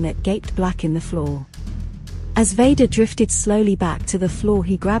opening that gaped black in the floor. As Vader drifted slowly back to the floor,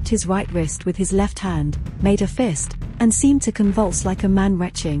 he grabbed his right wrist with his left hand, made a fist, and seemed to convulse like a man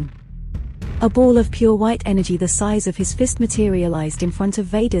retching. A ball of pure white energy the size of his fist materialized in front of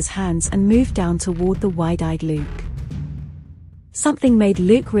Vader's hands and moved down toward the wide-eyed Luke. Something made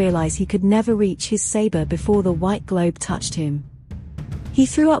Luke realize he could never reach his saber before the white globe touched him. He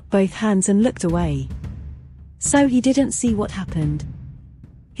threw up both hands and looked away. So he didn't see what happened.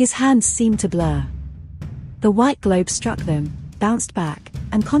 His hands seemed to blur. The white globe struck them, bounced back,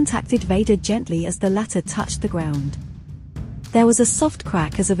 and contacted Vader gently as the latter touched the ground. There was a soft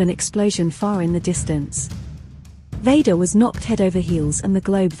crack as of an explosion far in the distance. Vader was knocked head over heels and the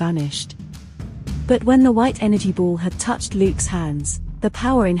globe vanished. But when the white energy ball had touched Luke's hands, the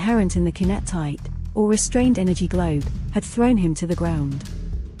power inherent in the kinetite, or restrained energy globe, had thrown him to the ground.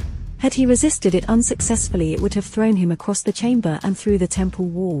 Had he resisted it unsuccessfully, it would have thrown him across the chamber and through the temple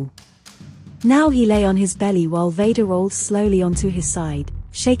wall. Now he lay on his belly while Vader rolled slowly onto his side,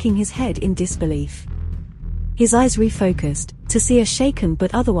 shaking his head in disbelief. His eyes refocused, to see a shaken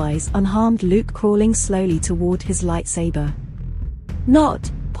but otherwise unharmed Luke crawling slowly toward his lightsaber. "Not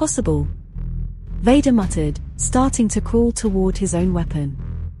possible," Vader muttered, starting to crawl toward his own weapon.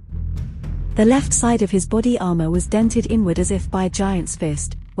 The left side of his body armor was dented inward as if by a giant's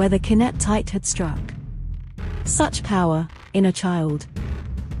fist, where the kinetite had struck. Such power, in a child.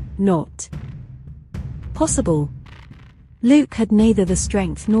 Not possible. Luke had neither the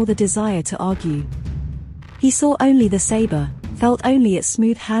strength nor the desire to argue. He saw only the saber, felt only its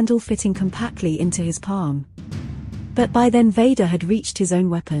smooth handle fitting compactly into his palm. But by then Vader had reached his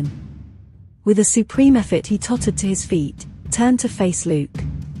own weapon. With a supreme effort he tottered to his feet, turned to face Luke.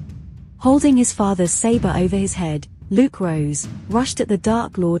 Holding his father's saber over his head, Luke rose, rushed at the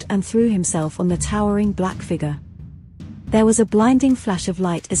Dark Lord and threw himself on the towering black figure. There was a blinding flash of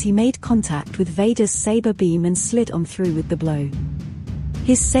light as he made contact with Vader's saber beam and slid on through with the blow.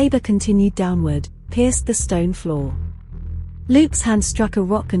 His saber continued downward, pierced the stone floor. Luke's hand struck a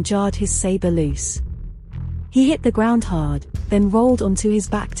rock and jarred his saber loose. He hit the ground hard, then rolled onto his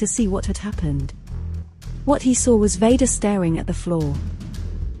back to see what had happened. What he saw was Vader staring at the floor.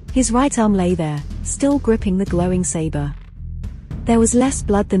 His right arm lay there, still gripping the glowing saber. There was less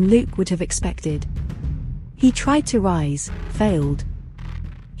blood than Luke would have expected. He tried to rise, failed.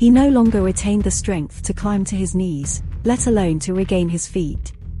 He no longer retained the strength to climb to his knees, let alone to regain his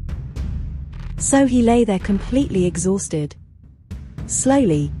feet. So he lay there completely exhausted.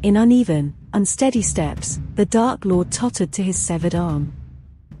 Slowly, in uneven, unsteady steps, the Dark Lord tottered to his severed arm.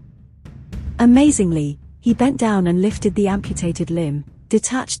 Amazingly, he bent down and lifted the amputated limb,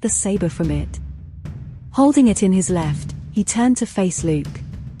 detached the saber from it. Holding it in his left, he turned to face Luke.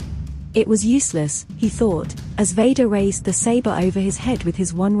 It was useless, he thought, as Vader raised the saber over his head with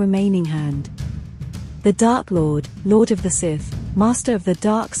his one remaining hand. The Dark Lord, Lord of the Sith, Master of the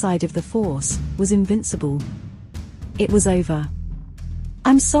dark side of the Force, was invincible. It was over.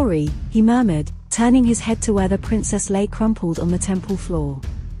 "I'm sorry," he murmured, turning his head to where the princess lay crumpled on the temple floor.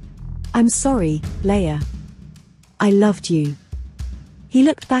 "I'm sorry, Leia. I loved you." He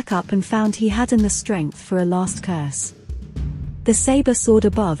looked back up and found he hadn't the strength for a last curse. The saber soared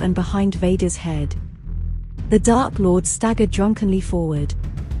above and behind Vader's head. The Dark Lord staggered drunkenly forward.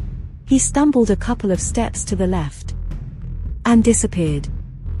 He stumbled a couple of steps to the left and disappeared.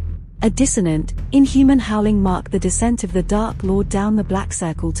 A dissonant, inhuman howling marked the descent of the Dark Lord down the black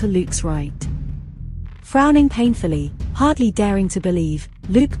circle to Luke's right. Frowning painfully, hardly daring to believe,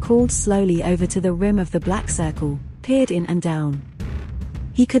 Luke crawled slowly over to the rim of the black circle, peered in and down.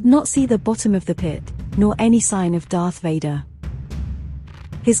 He could not see the bottom of the pit, nor any sign of Darth Vader.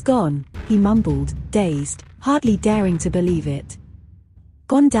 "He's gone," he mumbled, dazed, hardly daring to believe it.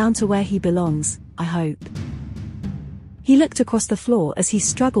 "Gone down to where he belongs, I hope." He looked across the floor as he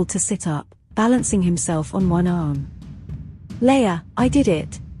struggled to sit up, balancing himself on one arm. "Leia, I did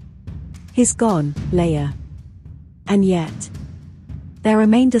it. He's gone, Leia." And yet, there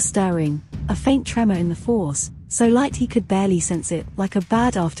remained a stirring, a faint tremor in the Force, so light he could barely sense it, like a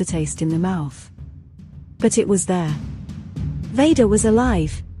bad aftertaste in the mouth. But it was there. Vader was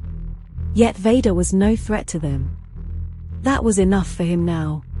alive. Yet Vader was no threat to them. That was enough for him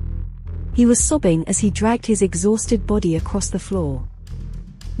now. He was sobbing as he dragged his exhausted body across the floor.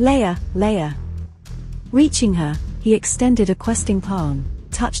 "Leia, Leia." Reaching her, he extended a questing palm,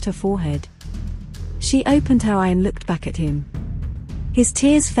 touched her forehead. She opened her eye and looked back at him. His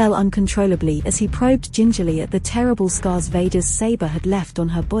tears fell uncontrollably as he probed gingerly at the terrible scars Vader's saber had left on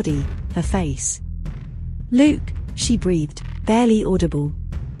her body, her face. "Luke," she breathed, barely audible.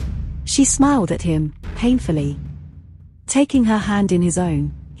 She smiled at him, painfully. Taking her hand in his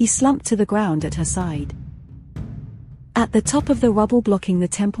own, he slumped to the ground at her side. At the top of the rubble blocking the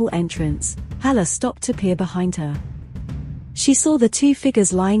temple entrance, Hala stopped to peer behind her. She saw the two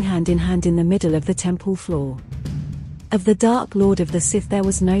figures lying hand in hand in the middle of the temple floor. Of the Dark Lord of the Sith there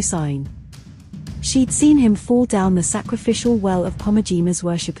was no sign. She'd seen him fall down the sacrificial well of Pomajima's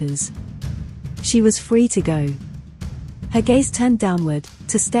worshippers. She was free to go. Her gaze turned downward,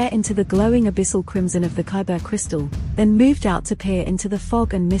 to stare into the glowing abyssal crimson of the Kyber crystal, then moved out to peer into the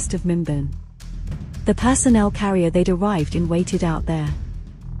fog and mist of Mimban. The personnel carrier they'd arrived in waited out there.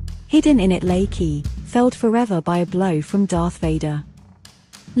 Hidden in it lay Ki, felled forever by a blow from Darth Vader.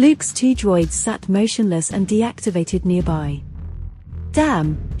 Luke's two droids sat motionless and deactivated nearby.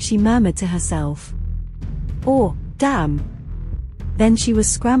 "Damn," she murmured to herself. Or, "Damn." Then she was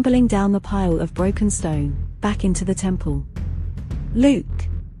scrambling down the pile of broken stone, back into the temple. "Luke."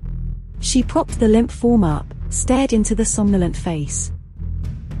 She propped the limp form up, stared into the somnolent face.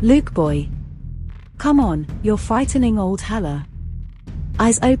 "Luke boy. Come on, you're frightening old Hala."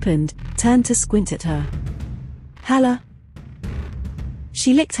 Eyes opened, turned to squint at her. "Hala?"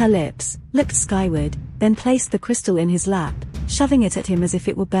 She licked her lips, looked skyward, then placed the crystal in his lap, shoving it at him as if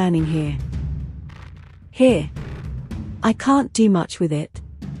it were burning here. "Here. I can't do much with it.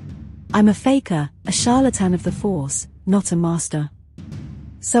 I'm a faker, a charlatan of the Force, not a master.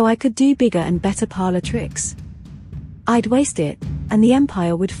 So I could do bigger and better parlor tricks. I'd waste it, and the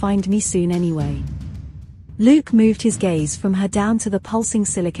Empire would find me soon anyway." Luke moved his gaze from her down to the pulsing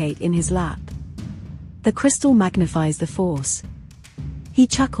silicate in his lap. "The crystal magnifies the Force." He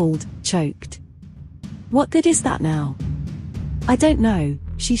chuckled, choked. "What good is that now?" "I don't know,"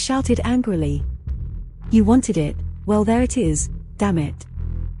 she shouted angrily. "You wanted it, well there it is, damn it.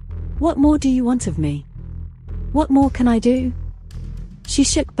 What more do you want of me? What more can I do?" She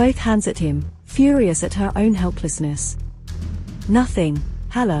shook both hands at him, furious at her own helplessness. "Nothing,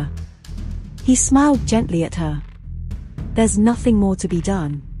 Hala." He smiled gently at her. "There's nothing more to be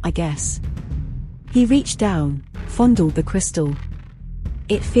done, I guess." He reached down, fondled the crystal.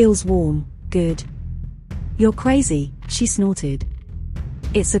 "It feels warm, good." "You're crazy," she snorted.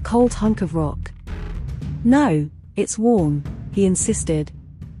 "It's a cold hunk of rock." "No, it's warm," he insisted.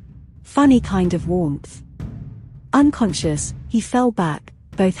 "Funny kind of warmth." Unconscious, he fell back,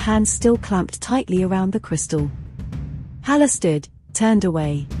 both hands still clamped tightly around the crystal. Hala stood, turned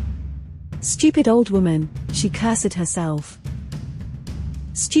away. "Stupid old woman," she cursed herself.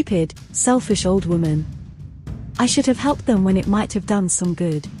 "Stupid, selfish old woman. I should have helped them when it might have done some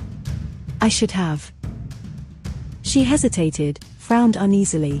good. I should have." She hesitated, frowned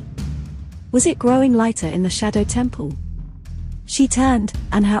uneasily. Was it growing lighter in the Shadow Temple? She turned,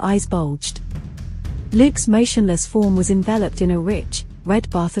 and her eyes bulged. Luke's motionless form was enveloped in a rich, red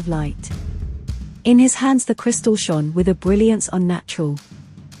bath of light. In his hands the crystal shone with a brilliance unnatural.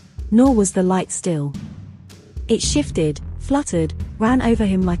 Nor was the light still. It shifted, fluttered, ran over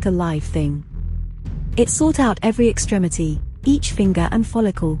him like a live thing. It sought out every extremity, each finger and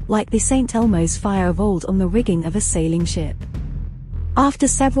follicle, like the St. Elmo's fire of old on the rigging of a sailing ship. After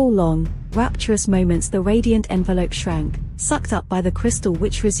several long, rapturous moments the radiant envelope shrank, sucked up by the crystal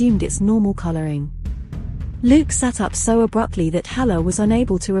which resumed its normal coloring. Luke sat up so abruptly that Hala was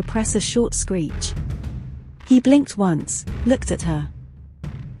unable to repress a short screech. He blinked once, looked at her.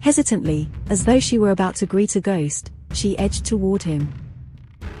 Hesitantly, as though she were about to greet a ghost, she edged toward him.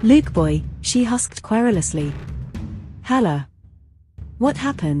 "Luke boy," she husked querulously. "Hala. What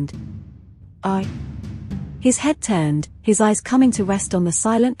happened?" His head turned, his eyes coming to rest on the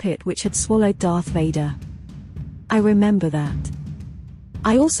silent pit which had swallowed Darth Vader. I remember that.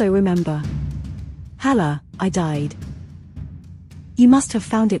 I also remember. Hala, I died. You must have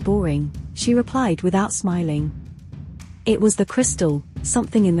found it boring, she replied without smiling. It was the crystal,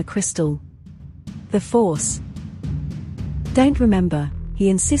 something in the crystal. The Force. Don't remember, he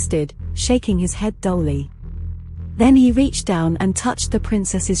insisted, shaking his head dully. Then he reached down and touched the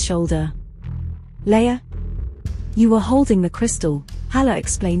princess's shoulder. Leia? You were holding the crystal, Hala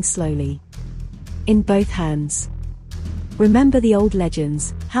explained slowly. In both hands. Remember the old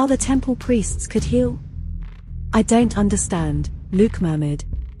legends, how the temple priests could heal? I don't understand, Luke murmured.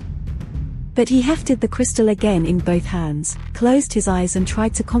 But he hefted the crystal again in both hands, closed his eyes and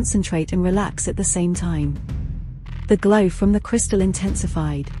tried to concentrate and relax at the same time. The glow from the crystal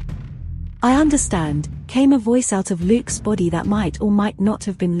intensified. I understand, came a voice out of Luke's body that might or might not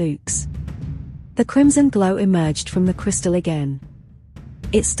have been Luke's. The crimson glow emerged from the crystal again.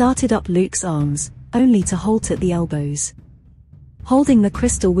 It started up Luke's arms, only to halt at the elbows. Holding the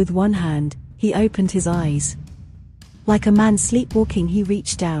crystal with one hand, he opened his eyes. Like a man sleepwalking, he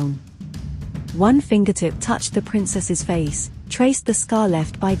reached down. One fingertip touched the princess's face, traced the scar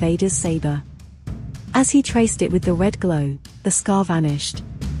left by Vader's saber. As he traced it with the red glow, the scar vanished.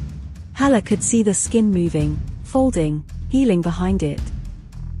 Hala could see the skin moving, folding, healing behind it.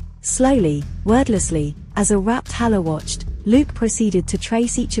 Slowly, wordlessly, as a rapt Hala watched, Luke proceeded to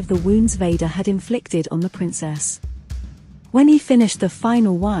trace each of the wounds Vader had inflicted on the princess. When he finished the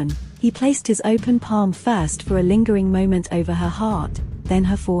final one, he placed his open palm first for a lingering moment over her heart, then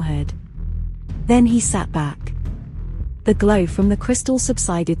her forehead. Then he sat back. The glow from the crystal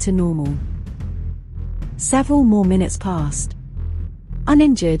subsided to normal. Several more minutes passed.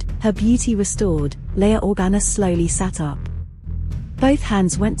 Uninjured, her beauty restored, Leia Organa slowly sat up. Both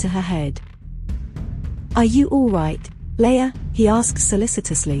hands went to her head. Are you all right, Leia? He asked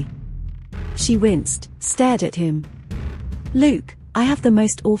solicitously. She winced, stared at him. Luke, I have the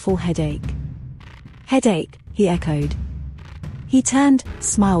most awful headache. Headache, he echoed. He turned,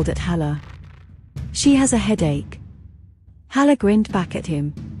 smiled at Hala. She has a headache. Hala grinned back at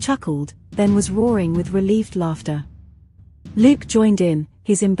him, chuckled, then was roaring with relieved laughter. Luke joined in,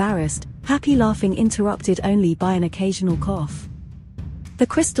 his embarrassed, happy laughing interrupted only by an occasional cough. The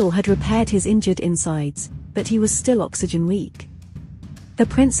crystal had repaired his injured insides, but he was still oxygen weak. The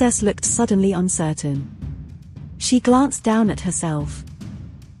princess looked suddenly uncertain. She glanced down at herself.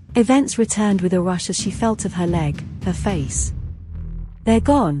 Events returned with a rush as she felt of her leg, her face. They're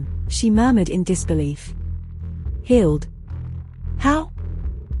gone, she murmured in disbelief. Healed. How?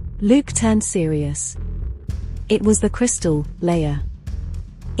 Luke turned serious. It was the crystal, Leia.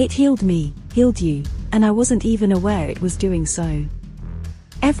 It healed me, healed you, and I wasn't even aware it was doing so.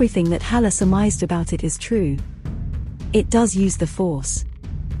 Everything that Hala surmised about it is true. It does use the Force.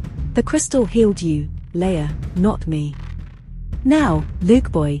 The crystal healed you, Leia, not me. Now,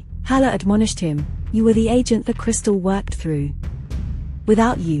 Luke boy, Hala admonished him, you were the agent the crystal worked through.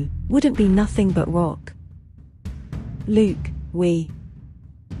 Without you, wouldn't be nothing but rock. Luke, we.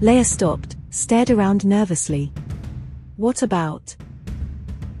 Leia stopped, stared around nervously. What about?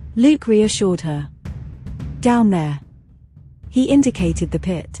 Luke reassured her. Down there. He indicated the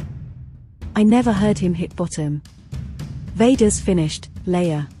pit. I never heard him hit bottom. Vader's finished,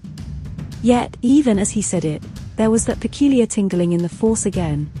 Leia. Yet, even as he said it, there was that peculiar tingling in the Force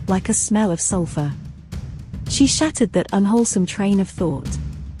again, like a smell of sulfur. She shattered that unwholesome train of thought.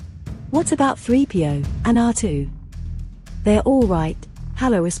 What about 3PO, and R2? They're all right,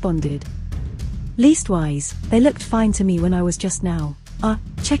 Hala responded. Leastwise, they looked fine to me when I was just now,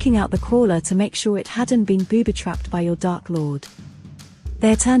 checking out the crawler to make sure it hadn't been booby-trapped by your Dark Lord.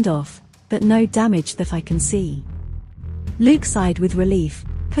 They're turned off, but no damage that I can see. Luke sighed with relief,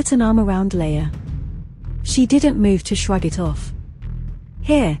 put an arm around Leia. She didn't move to shrug it off.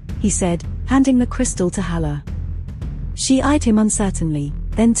 Here, he said, handing the crystal to Hala. She eyed him uncertainly,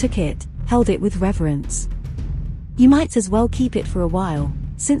 then took it, held it with reverence. You might as well keep it for a while,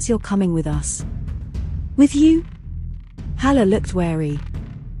 since you're coming with us. With you? Hala looked wary.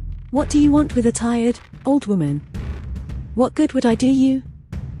 What do you want with a tired, old woman? What good would I do you?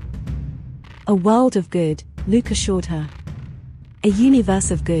 A world of good, Luke assured her. A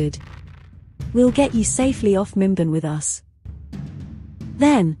universe of good. We'll get you safely off Mimban with us.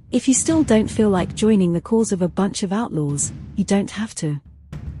 Then, if you still don't feel like joining the cause of a bunch of outlaws, you don't have to.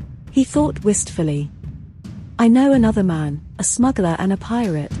 He thought wistfully. I know another man, a smuggler and a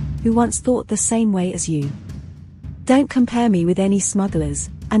pirate, who once thought the same way as you. Don't compare me with any smugglers,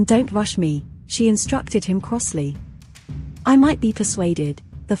 and don't rush me, she instructed him crossly. I might be persuaded,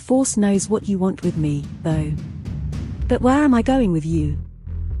 the Force knows what you want with me, though. But where am I going with you?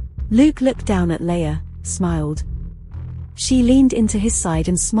 Luke looked down at Leia, smiled. She leaned into his side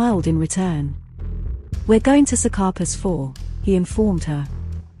and smiled in return. We're going to Sarkapus 4, he informed her.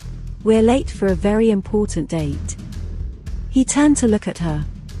 We're late for a very important date. He turned to look at her.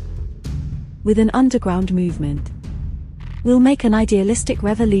 With an underground movement. We'll make an idealistic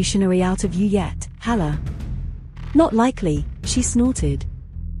revolutionary out of you yet, Hala. Not likely, she snorted.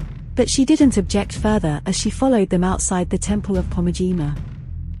 But she didn't object further as she followed them outside the Temple of Pomajima.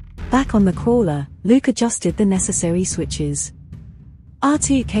 Back on the crawler, Luke adjusted the necessary switches.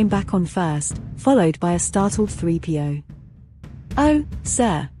 R2 came back on first, followed by a startled 3PO. Oh,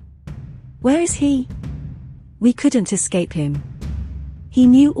 sir. Where is he? We couldn't escape him. He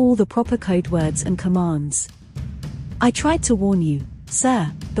knew all the proper code words and commands. I tried to warn you,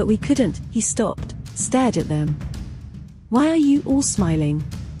 sir, but we couldn't. He stopped, stared at them. Why are you all smiling?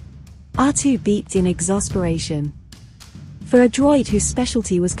 R2 beeped in exasperation. For a droid whose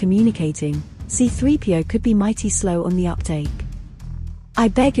specialty was communicating, C-3PO could be mighty slow on the uptake. I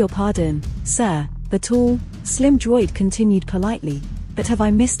beg your pardon, sir, the tall, slim droid continued politely, but have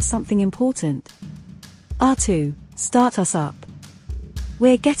I missed something important? R2, start us up.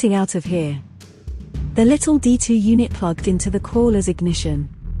 We're getting out of here. The little D2 unit plugged into the crawler's ignition.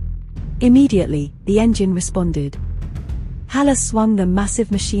 Immediately, the engine responded. Hala swung the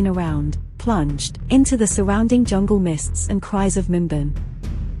massive machine around, plunged into the surrounding jungle mists and cries of Mimban.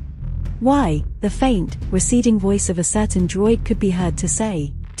 Why, the faint, receding voice of a certain droid could be heard to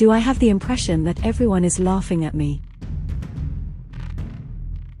say, do I have the impression that everyone is laughing at me?